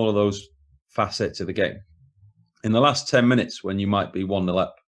teach him all of those facets of the game, in the last 10 minutes when you might be 1-0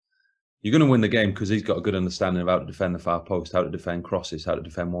 up, you're going to win the game because he's got a good understanding of how to defend the far post, how to defend crosses, how to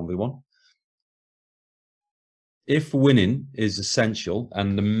defend 1v1. If winning is essential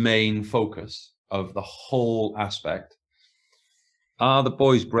and the main focus of the whole aspect, are the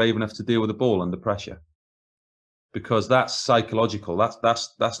boys brave enough to deal with the ball under pressure? Because that's psychological.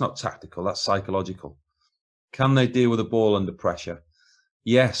 That's not tactical. That's psychological. Can they deal with the ball under pressure?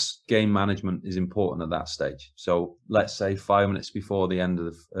 Yes, game management is important at that stage. So let's say 5 minutes before the end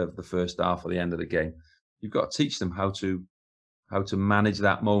of the first half or the end of the game, you've got to teach them how to manage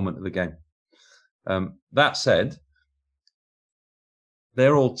that moment of the game. That said,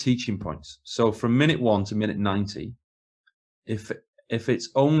 they're all teaching points. So from minute 1 to minute 90, if it's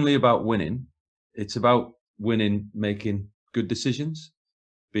only about winning, it's about winning, making good decisions,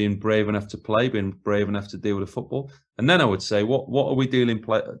 being brave enough to play, being brave enough to deal with the football. And then I would say, what are we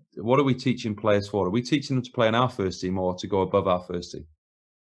what are we teaching players for? Are we teaching them to play in our first team or to go above our first team?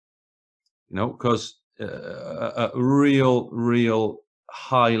 You know, because a real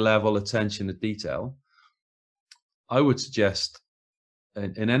high level attention to detail, I would suggest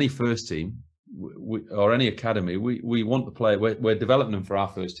in any first team or any academy, we want to play. We're developing them for our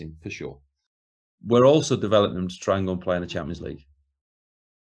first team for sure. We're also developing them to try and go and play in the Champions League,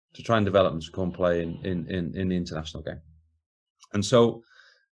 to try and develop them to go and play in the international game. And so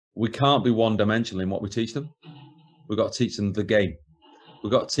we can't be one-dimensional in what we teach them. We've got to teach them the game.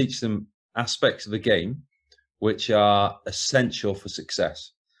 We've got to teach them aspects of the game which are essential for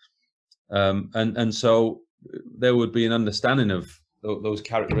success. And so there would be an understanding of those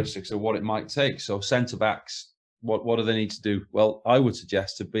characteristics of what it might take. So centre-backs, what do they need to do? Well, I would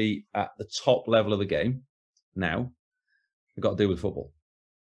suggest to be at the top level of the game now, they've got to deal with football.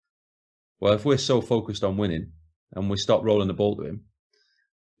 Well, if we're so focused on winning and we stop rolling the ball to him,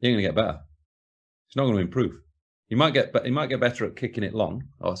 he ain't going to get better. He's not going to improve. He might get better at kicking it long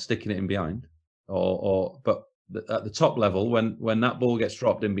or sticking it in behind, but at the top level, when that ball gets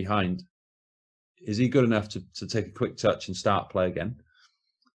dropped in behind, is he good enough to take a quick touch and start play again,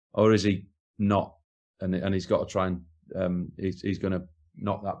 or is he not? And he's got to try and he's going to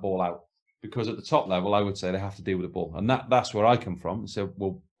knock that ball out. Because at the top level, I would say they have to deal with the ball, and that's where I come from. So,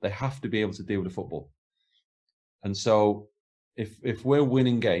 well, they have to be able to deal with the football. And so, if we're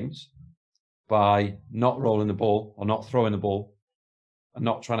winning games by not rolling the ball or not throwing the ball and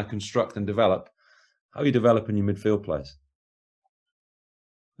not trying to construct and develop, how are you developing your midfield players?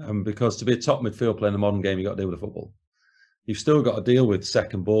 Because to be a top midfield player in the modern game, you've got to deal with the football. You've still got to deal with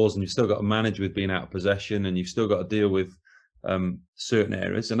second balls, and you've still got to manage with being out of possession, and you've still got to deal with certain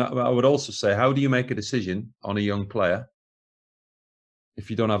areas. And I would also say, how do you make a decision on a young player if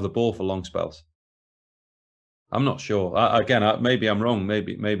you don't have the ball for long spells? I'm not sure. Maybe I'm wrong.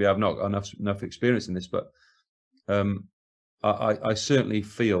 Maybe I've not got enough experience in this, but I certainly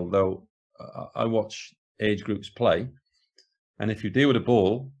feel, though, I watch age groups play, and if you deal with the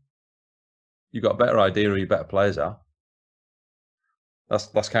ball, you've got a better idea who your better players are.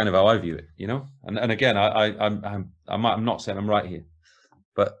 That's kind of how I view it, you know. And again, I'm not saying I'm right here,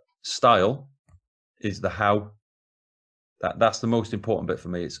 but style is the how. That's the most important bit for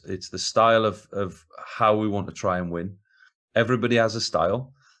me. It's the style of how we want to try and win. Everybody has a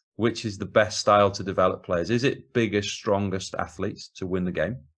style. Which is the best style to develop players? Is it biggest, strongest athletes to win the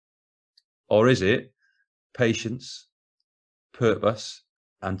game, or is it patience, purpose,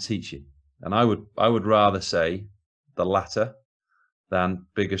 and teaching? And I would rather say the latter than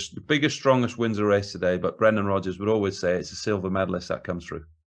biggest, strongest wins a race today. But Brendan Rodgers would always say it's a silver medalist that comes through,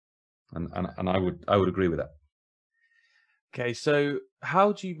 and I would agree with that. Okay, so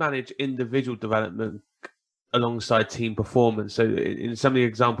how do you manage individual development alongside team performance? So in some of the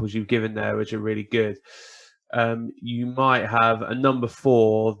examples you've given there, which are really good, you might have a number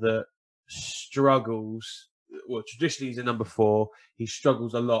 4 that struggles. Well, traditionally he's a number 4. He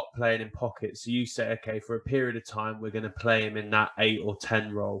struggles a lot playing in pockets. So you say, okay, for a period of time, we're going to play him in that 8 or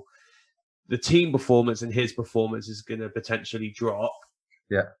 10 role. The team performance and his performance is going to potentially drop.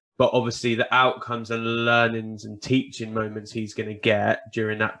 Yeah. But obviously the outcomes and learnings and teaching moments he's going to get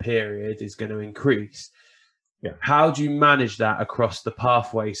during that period is going to increase. Yeah. How do you manage that across the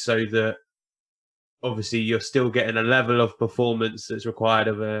pathway so that obviously you're still getting a level of performance that's required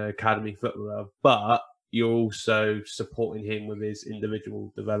of an academy footballer, but you're also supporting him with his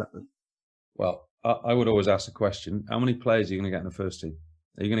individual development? Well, I would always ask the question, how many players are you going to get in the first team?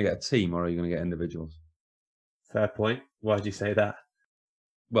 Are you going to get a team or are you going to get individuals? Fair point. Why do you say that?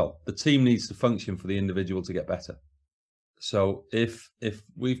 Well, the team needs to function for the individual to get better. So if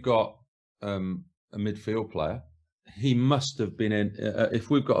we've got a midfield player, he must have been in.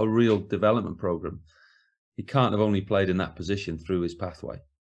 If we've got a real development program, he can't have only played in that position through his pathway.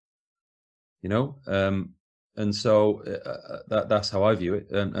 And so that's how I view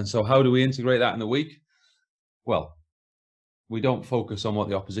it. And so how do we integrate that in the week? Well, we don't focus on what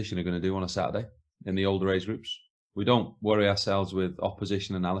the opposition are going to do on a Saturday in the older age groups. We don't worry ourselves with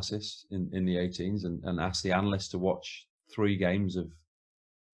opposition analysis in the 18s and ask the analysts to watch 3 games of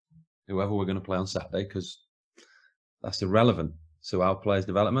whoever we're going to play on Saturday, because that's irrelevant to our players'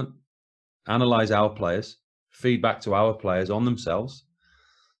 development. Analyze our players, feedback to our players on themselves,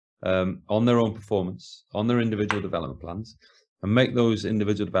 on their own performance, on their individual development plans, and make those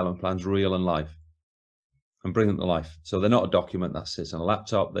individual development plans real and live and bring them to life. So they're not a document that sits on a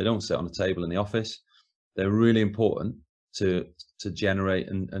laptop. They don't sit on a table in the office. They're really important to generate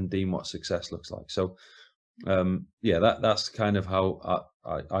and deem what success looks like. So that's kind of how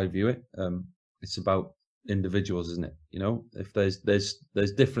I view it. It's about individuals, isn't it? If there's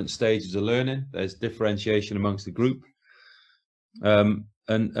different stages of learning, there's differentiation amongst the group. I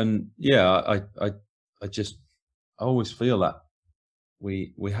always feel that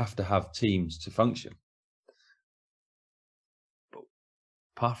we have to have teams to function. But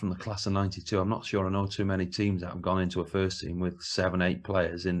apart from the class of '92, I'm not sure I know too many teams that have gone into a first team with 7-8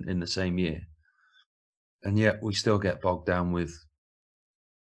 players in the same year, and yet we still get bogged down with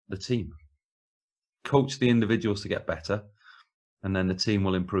the team. Coach the individuals to get better, and then the team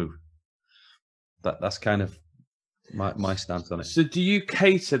will improve. That's kind of my stance on it. So do you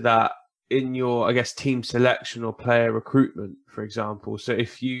cater that in your, I guess, team selection or player recruitment, for example? So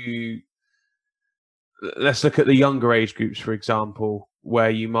let's look at the younger age groups, for example, where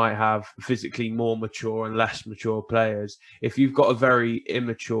you might have physically more mature and less mature players. If you've got a very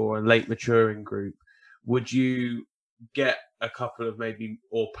immature and late maturing group, would you get a couple of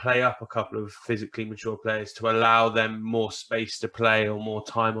or play up a couple of physically mature players to allow them more space to play or more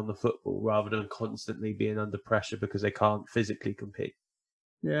time on the football rather than constantly being under pressure because they can't physically compete?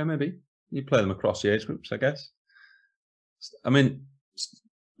 Yeah, maybe you play them across the age groups, I guess. I mean,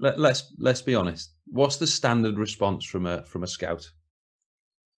 let's be honest. What's the standard response from a scout?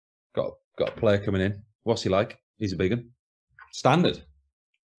 Got a player coming in. What's he like? He's a big one. Standard.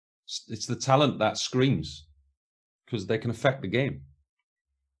 It's the talent that screams, because they can affect the game.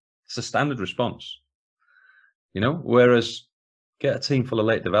 It's a standard response, whereas get a team full of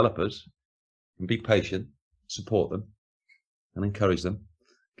late developers and be patient, support them and encourage them.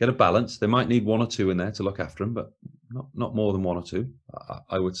 Get a balance. They might need 1 or 2 in there to look after them, but not more than 1 or 2,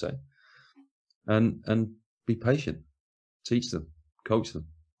 I would say. And be patient, teach them, coach them.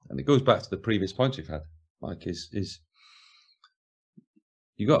 And it goes back to the previous points we've had, Mike, is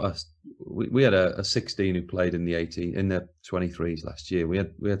you got we had a 16 who played in the 23s last year. We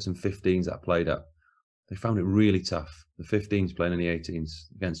had some 15s that played up. They found it really tough. The 15s playing in the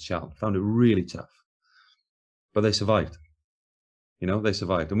 18s against Charlton found it really tough, but they survived. They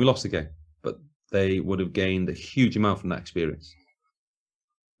survived, and we lost the game, but they would have gained a huge amount from that experience,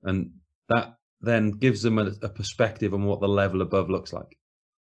 and that then gives them a perspective on what the level above looks like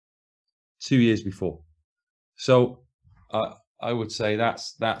 2 years before. So I would say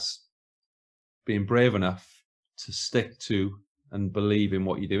that's being brave enough to stick to and believe in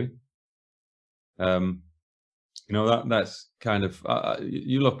what you're doing. That's kind of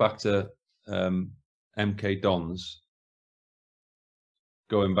you look back to MK Dons,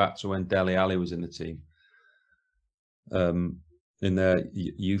 going back to when Dele Alli was in the team, in their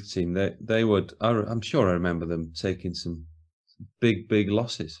youth team. They would. I'm sure I remember them taking some big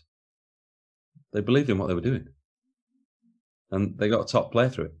losses. They believed in what they were doing, and they got a top player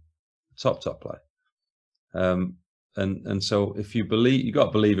through it, top player. And so if you believe, you got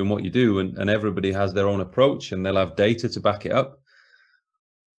to believe in what you do, and everybody has their own approach, and they'll have data to back it up.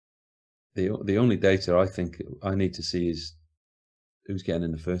 The only data I think I need to see is who's getting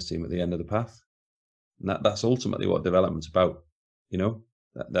in the first team at the end of the path, and that's ultimately what development's about.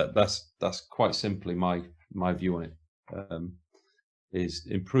 That's quite simply my view on it. Is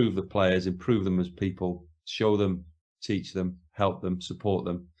improve the players, improve them as people, show them, teach them, help them, support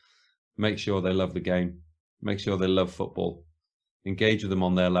them, make sure they love the game, make sure they love football, engage with them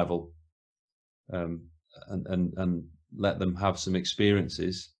on their level, and let them have some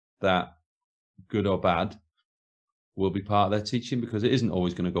experiences that, good or bad, will be part of their teaching, because it isn't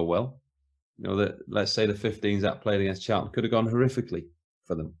always going to go well. Let's say the 15s that played against Charlton could have gone horrifically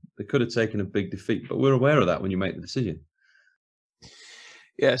for them. They could have taken a big defeat, but we're aware of that when you make the decision.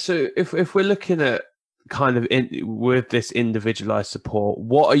 Yeah, so if we're looking at kind of with this individualized support,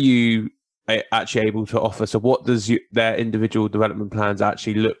 what are you actually able to offer? So what does their individual development plans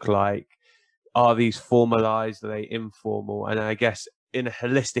actually look like? Are these formalized? Are they informal? And I guess in a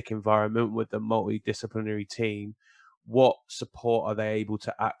holistic environment with a multidisciplinary team, what support are they able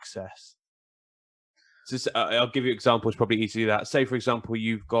to access? So I'll give you examples, probably easy to do that. Say, for example,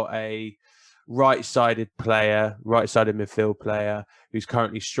 you've got a right-sided midfield player who's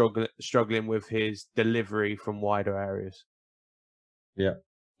currently struggling with his delivery from wider areas. Yeah.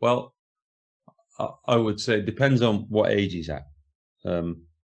 Well, I would say it depends on what age he's at.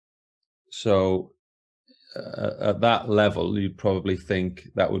 So at that level, you'd probably think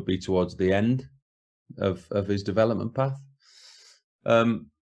that would be towards the end of his development path.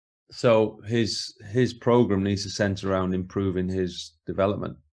 So his program needs to center around improving his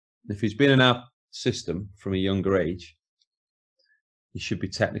development. If he's been in our system from a younger age, he should be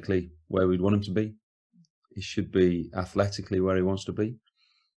technically where we'd want him to be. He should be athletically where he wants to be.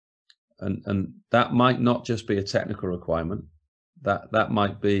 And that might not just be a technical requirement. That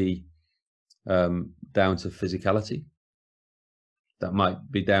might be down to physicality. That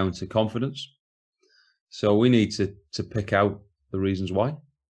might be down to confidence. So we need to pick out the reasons why.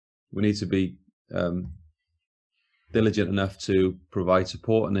 We need to be diligent enough to provide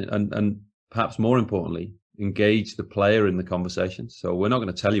support and perhaps more importantly, engage the player in the conversation. So we're not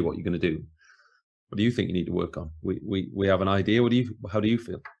going to tell you what you're going to do. What do you think you need to work on? We have an idea. How do you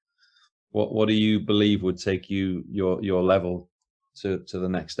feel? What do you believe would take your level to the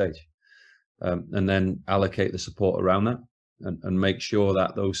next stage? And then allocate the support around that and make sure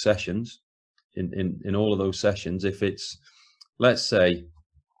that those sessions, in all of those sessions, if it's, let's say,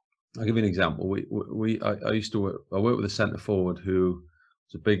 I'll give you an example. I used to work with a centre forward who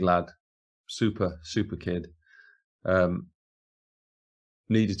was a big lad, super kid,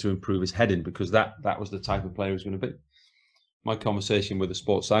 needed to improve his heading because that was the type of player he was going to be. My conversation with a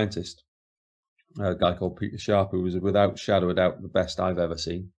sports scientist, a guy called Peter Sharp, who was without shadow of doubt the best I've ever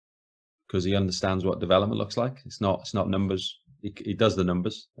seen, because he understands what development looks like. It's not numbers. He does the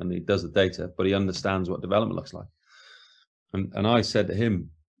numbers and he does the data, but he understands what development looks like. And I said to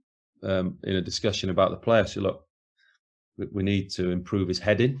him in a discussion about the player, so look, we need to improve his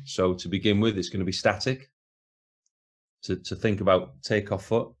heading. So to begin with, it's going to be static. To think about take-off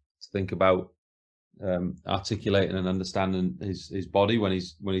foot, to think about articulating and understanding his body when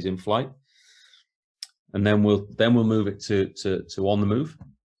he's in flight, and then we'll move it to on the move.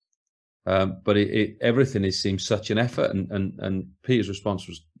 But everything seems such an effort, and Peter's response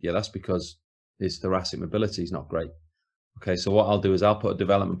was, yeah, that's because his thoracic mobility is not great. Okay, so what I'll do is I'll put a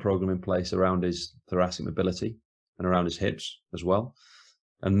development program in place around his thoracic mobility and around his hips as well.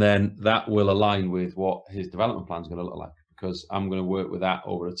 And then that will align with what his development plan is going to look like, because I'm going to work with that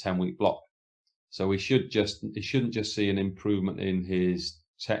over a 10-week block. So he shouldn't just see an improvement in his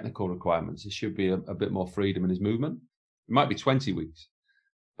technical requirements. It should be a bit more freedom in his movement. It might be 20 weeks,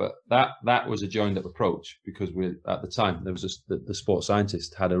 but that was a joined up approach, because at the time there was the sports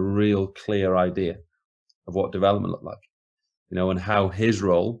scientist had a real clear idea of what development looked like, and how his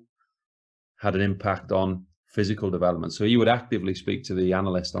role had an impact on physical development. So he would actively speak to the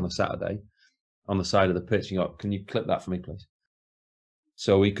analyst on a Saturday on the side of the pitch and go, can you clip that for me, please?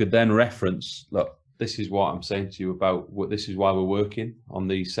 So we could then reference, look, this is what I'm saying to you about this is why we're working on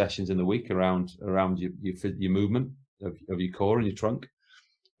these sessions in the week around your movement of your core and your trunk.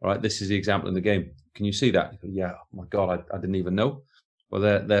 All right, this is the example in the game. Can you see that? Yeah, oh my God, I didn't even know. Well,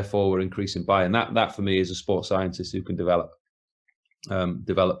 therefore we're increasing buy-in. That for me is a sports scientist who can develop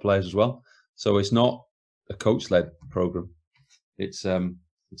players as well. So it's not a coach-led program. It's a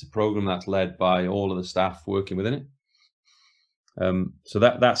program that's led by all of the staff working within it. So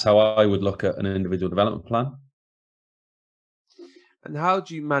that's how I would look at an individual development plan. And how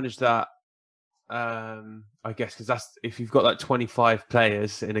do you manage that? I guess because that's, if you've got like 25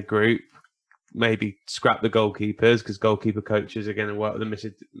 players in a group, maybe scrap the goalkeepers, because goalkeeper coaches are going to work with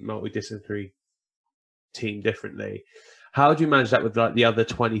a multidisciplinary team differently. How do you manage that with like the other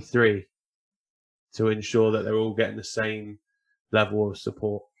 23 to ensure that they're all getting the same level of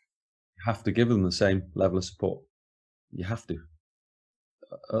support? You have to give them the same level of support. You have to.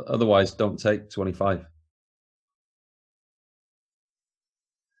 Otherwise, don't take 25.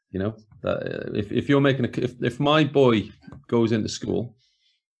 If you're making if my boy goes into school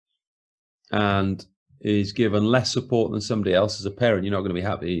and is given less support than somebody else, as a parent, you're not going to be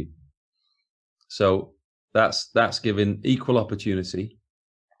happy. So that's giving equal opportunity.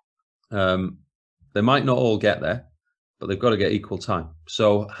 They might not all get there, but they've got to get equal time.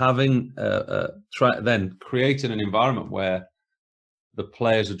 So having creating an environment where the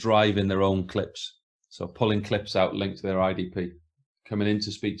players are driving their own clips, so pulling clips out linked to their IDP, coming in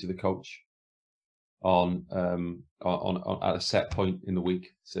to speak to the coach, on at a set point in the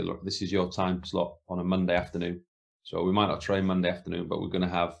week. Say, look, this is your time slot on a Monday afternoon. So we might not train Monday afternoon, but we're going to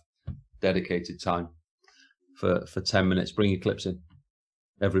have dedicated time for 10 minutes. Bring your clips in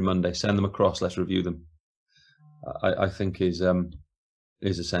every Monday. Send them across. Let's review them. I think is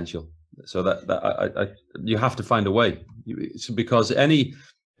essential. So that you have to find a way, because any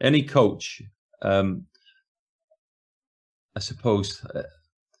coach, I suppose,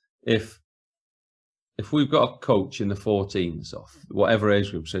 if we've got a coach in the 14s of whatever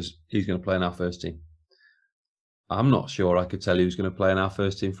age group says he's going to play in our first team, I'm not sure I could tell you who's going to play in our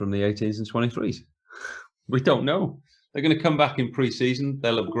first team from the 18s and 23s. We don't know. They're going to come back in pre-season.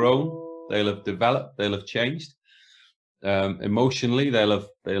 They'll have grown. They'll have developed. They'll have changed. Emotionally, they'll have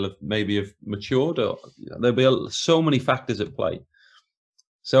maybe have matured, or there'll be so many factors at play.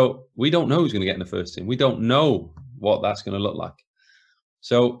 So we don't know who's going to get in the first team. We don't know what that's going to look like.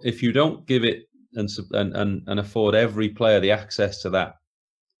 So if you don't give it and afford every player the access to that,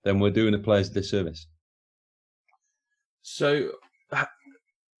 then we're doing the players a disservice. So,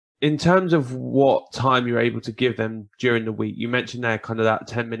 in terms of what time you're able to give them during the week, you mentioned there kind of that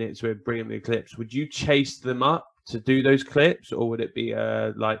 10 minutes where bringing the clips. Would you chase them up to do those clips, or would it be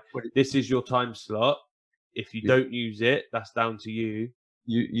like, this is your time slot? If you don't use it, that's down to you.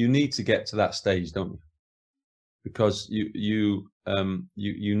 You need to get to that stage, don't you? Because you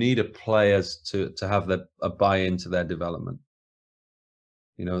need a players to have a buy-in to their development.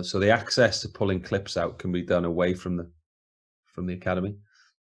 So the access to pulling clips out can be done away from the academy.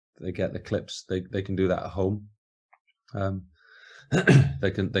 They get the clips. They can do that at home.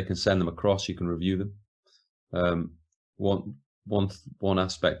 They can send them across. You can review them. One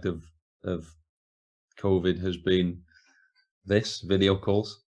aspect of COVID has been this video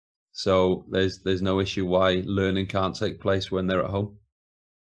calls. So there's no issue why learning can't take place when they're at home.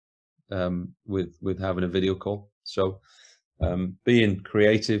 With having a video call. So being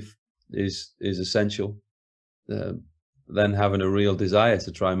creative is essential. Then having a real desire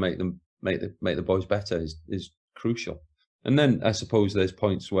to try and make the boys better is crucial. And then I suppose there's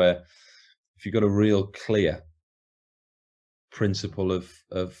points where if you've got a real clear principle of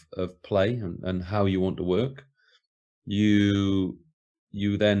play and how you want to work, you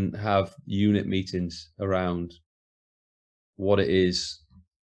then have unit meetings around what it is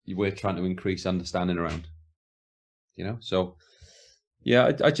we're trying to increase understanding around. So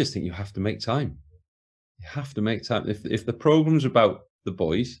yeah, I just think you have to make time. You have to make time. If the program's about the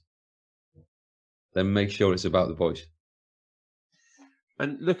boys, then make sure it's about the boys.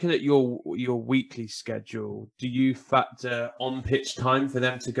 And looking at your weekly schedule, do you factor on pitch time for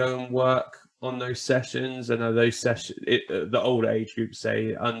them to go and work on those sessions? And are those sessions, the older age groups,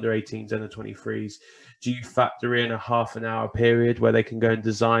 say under 18s, under 23s, do you factor in a half an hour period where they can go and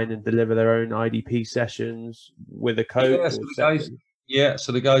design and deliver their own IDP sessions with a coach? Yeah,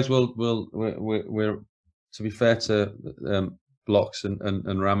 so the guys we're to be fair to Blocks and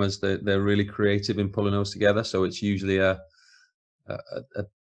Rammers, they're really creative in pulling those together. So it's usually a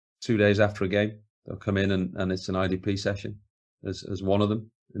 2 days after a game, they'll come in and it's an IDP session as one of them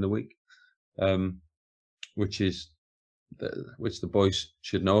in the week, which the boys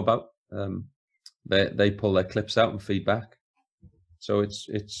should know about. They pull their clips out and feedback. So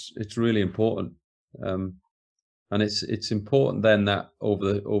it's really important. And it's important then that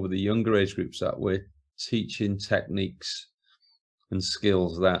over the younger age groups that we're teaching techniques and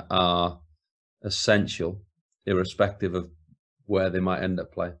skills that are essential, irrespective of where they might end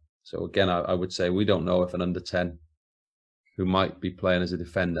up playing. So again, I would say we don't know if an under 10 who might be playing as a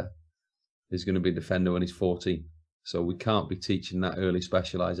defender is going to be a defender when he's 14. So we can't be teaching that early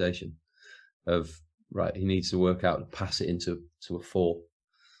specialisation of, right, he needs to work out to pass it into a 4.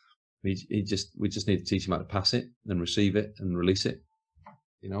 We just need to teach him how to pass it and receive it and release it,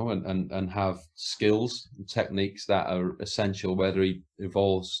 and have skills and techniques that are essential, whether he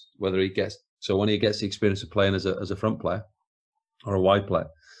evolves, when he gets the experience of playing as a front player or a wide player,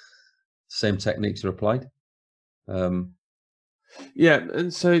 same techniques are applied. Yeah,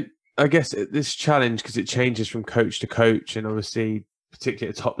 and so I guess this challenge, because it changes from coach to coach, and obviously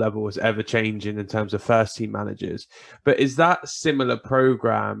particularly at top level is ever changing in terms of first team managers. But is that similar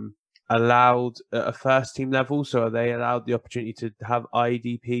program allowed at a first team level? So are they allowed the opportunity to have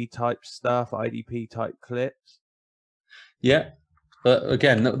IDP type stuff, IDP type clips? Yeah, but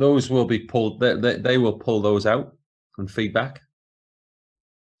again, those will be pulled. They will pull those out and feedback.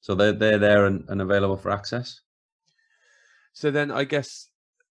 So they're there and available for access. So then I guess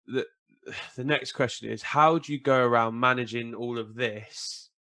the next question is, how do you go around managing all of this?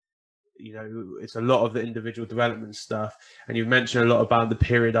 you know, it's a lot of the individual development stuff. And you've mentioned a lot about the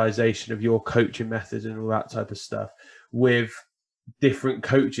periodization of your coaching methods and all that type of stuff, with different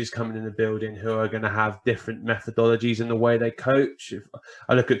coaches coming in the building who are going to have different methodologies in the way they coach. If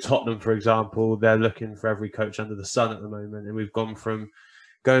I look at Tottenham, for example, they're looking for every coach under the sun at the moment. And we've gone from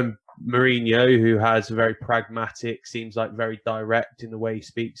going Mourinho, who has a very pragmatic, seems like very direct in the way he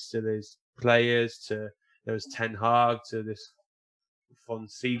speaks to his players, to there was Ten Hag, to this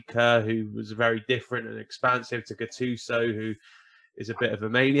Fonseca, who was very different and expansive, to Gattuso, who is a bit of a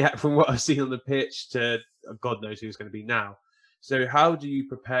maniac from what I've seen on the pitch, to God knows who's going to be now. So how do you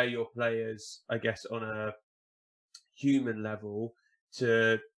prepare your players, I guess, on a human level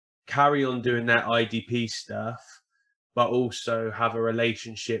to carry on doing that IDP stuff, but also have a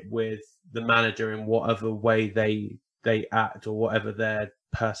relationship with the manager in whatever way they act or whatever their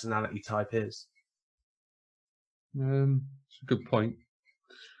personality type is? It's a good point.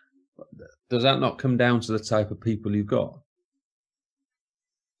 Does that not come down to the type of people you've got?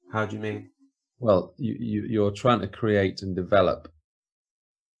 How do you mean? Well, you're trying to create and develop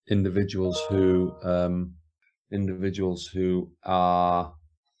individuals who are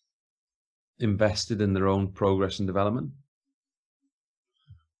invested in their own progress and development.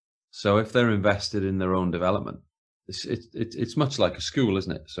 So if they're invested in their own development, it's much like a school,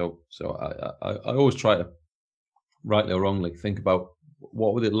 isn't it? So I always try to, rightly or wrongly, think about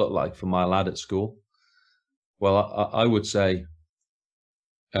what would it look like for my lad at school. Well, I would say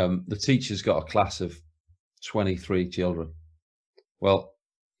the teacher's got a class of 23 children. Well,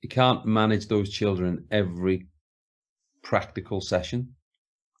 you can't manage those children every practical session.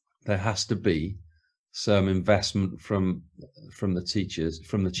 There has to be some investment from the teachers,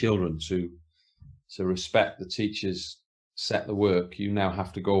 from the children, to respect the teachers, set the work. You now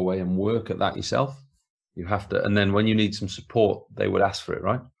have to go away and work at that yourself. You have to, and then when you need some support, they would ask for it,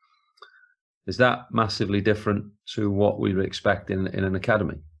 right? Is that massively different to what we would expect in an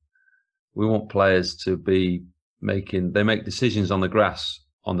academy? We want players to be they make decisions on the grass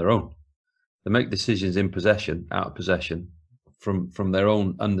on their own. They make decisions in possession, out of possession, from their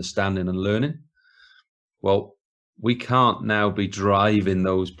own understanding and learning. Well, we can't now be driving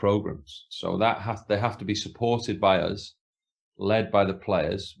those programs. So they have to be supported by us, led by the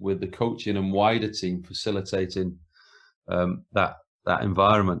players, with the coaching and wider team facilitating that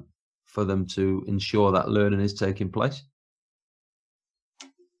environment for them to ensure that learning is taking place.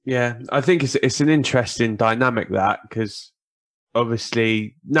 Yeah, I think it's an interesting dynamic, that, because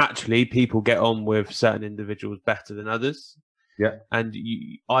obviously, naturally, people get on with certain individuals better than others. Yeah. And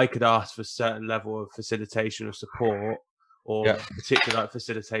I could ask for a certain level of facilitation or support, or particular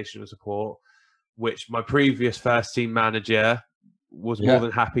facilitation or support, which my previous first team manager was more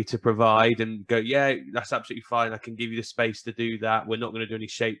than happy to provide, and go, yeah, that's absolutely fine. I can give you the space to do that. We're not going to do any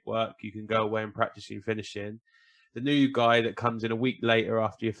shape work. You can go away and practice your finishing. The new guy that comes in a week later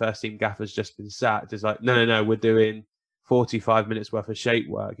after your first team gaffer's just been sacked is like, no, we're doing 45 minutes worth of shape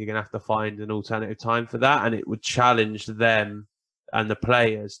work. You're going to have to find an alternative time for that. And it would challenge them and the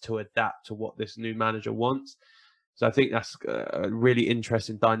players to adapt to what this new manager wants. So I think that's a really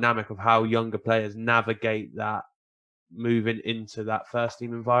interesting dynamic of how younger players navigate that, moving into that first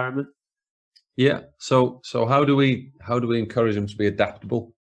team environment. Yeah. So how do we encourage them to be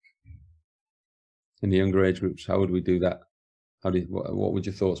adaptable in the younger age groups? How would we do that? What would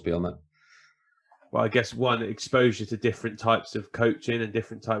your thoughts be on that? Well, I guess one, exposure to different types of coaching and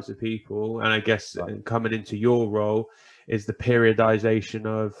different types of people. And I guess coming into your role is the periodization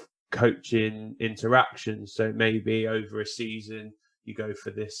of coaching interactions. So maybe over a season, you go for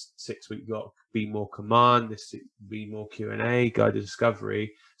this 6-week block, be more command, this be more Q&A, guided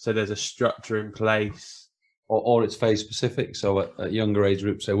discovery. So there's a structure in place. Or it's phase specific. So at younger age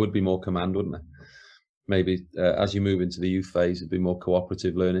groups, there would be more command, wouldn't there? Maybe as you move into the youth phase, it'd be more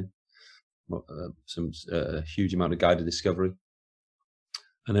cooperative learning. A huge amount of guided discovery,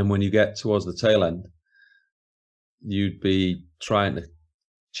 and then when you get towards the tail end, you'd be trying to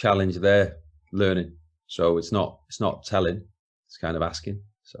challenge their learning. So it's not telling, it's kind of asking.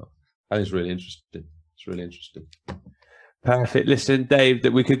 So I think it's really interesting. It's really interesting. Perfect. Listen, Dave,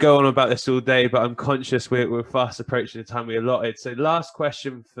 that we could go on about this all day, but I'm conscious we're fast approaching the time we allotted. So last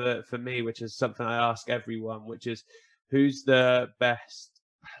question for me, which is something I ask everyone, which is, who's the best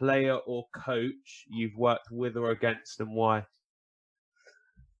player or coach you've worked with or against, and why?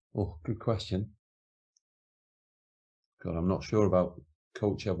 Oh, good question. God, I'm not sure about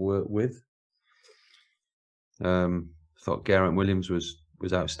coach I've worked with. Thought Gareth Williams was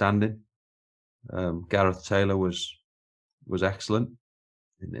outstanding. Gareth Taylor was excellent,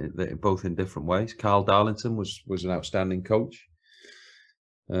 both in different ways. Carl Darlington was an outstanding coach.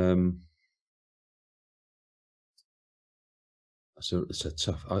 it's a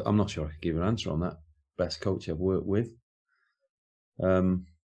tough. I'm not sure I could give an answer on that. Best coach I've worked with.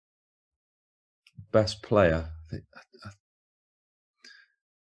 Best player.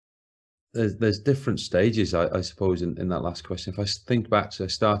 There's different stages, I suppose, in that last question. If I think back to, I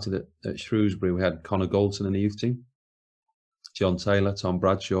started at Shrewsbury, we had Connor Goldson in the youth team, John Taylor, Tom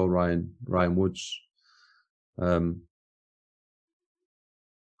Bradshaw, Ryan Woods. Connor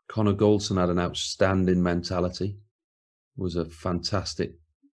Goldson had an outstanding mentality, was a fantastic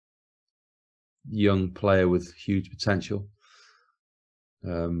young player with huge potential.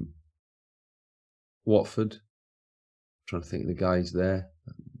 Watford, I'm trying to think of the guys there.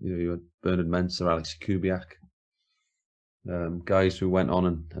 You had Bernard Mensah, Alex Kubiak, guys who went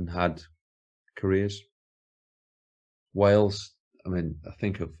on and had careers. Wales, I mean, I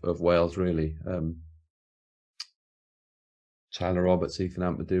think of Wales really. Tyler Roberts, Ethan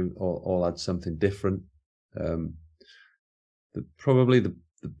Ampadu, all had something different. Probably the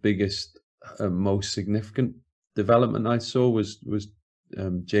biggest, most significant development I saw was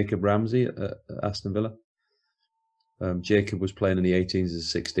Jacob Ramsey at Aston Villa. Jacob was playing in the 18s as a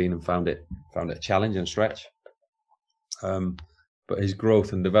 16 and found it a challenge and stretch. But his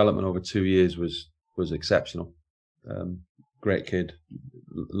growth and development over 2 years was exceptional. Great kid,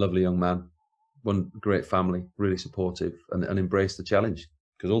 lovely young man, one great family, really supportive, and embraced the challenge,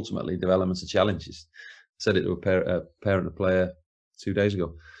 because ultimately development's a challenge. I said it to a parent and player 2 days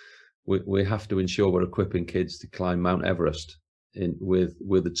ago. We have to ensure we're equipping kids to climb Mount Everest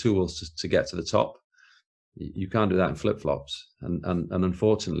with the tools to get to the top. You can't do that in flip-flops, and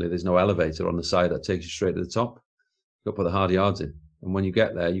unfortunately there's no elevator on the side that takes you straight to the top. You've got to put the hard yards in, and when you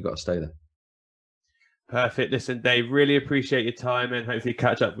get there, you've got to stay there. Perfect. Listen, Dave, really appreciate your time, and hopefully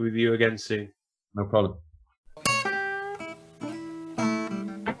catch up with you again soon. No problem.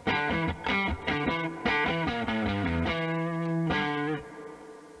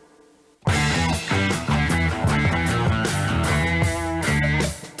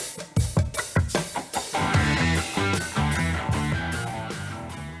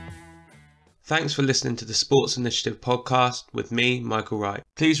 Thanks for listening to the Sports Initiative podcast with me, Michael Wright.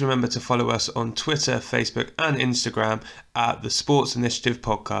 Please remember to follow us on Twitter, Facebook and Instagram at the Sports Initiative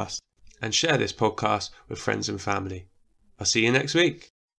Podcast, and share this podcast with friends and family. I'll see you next week.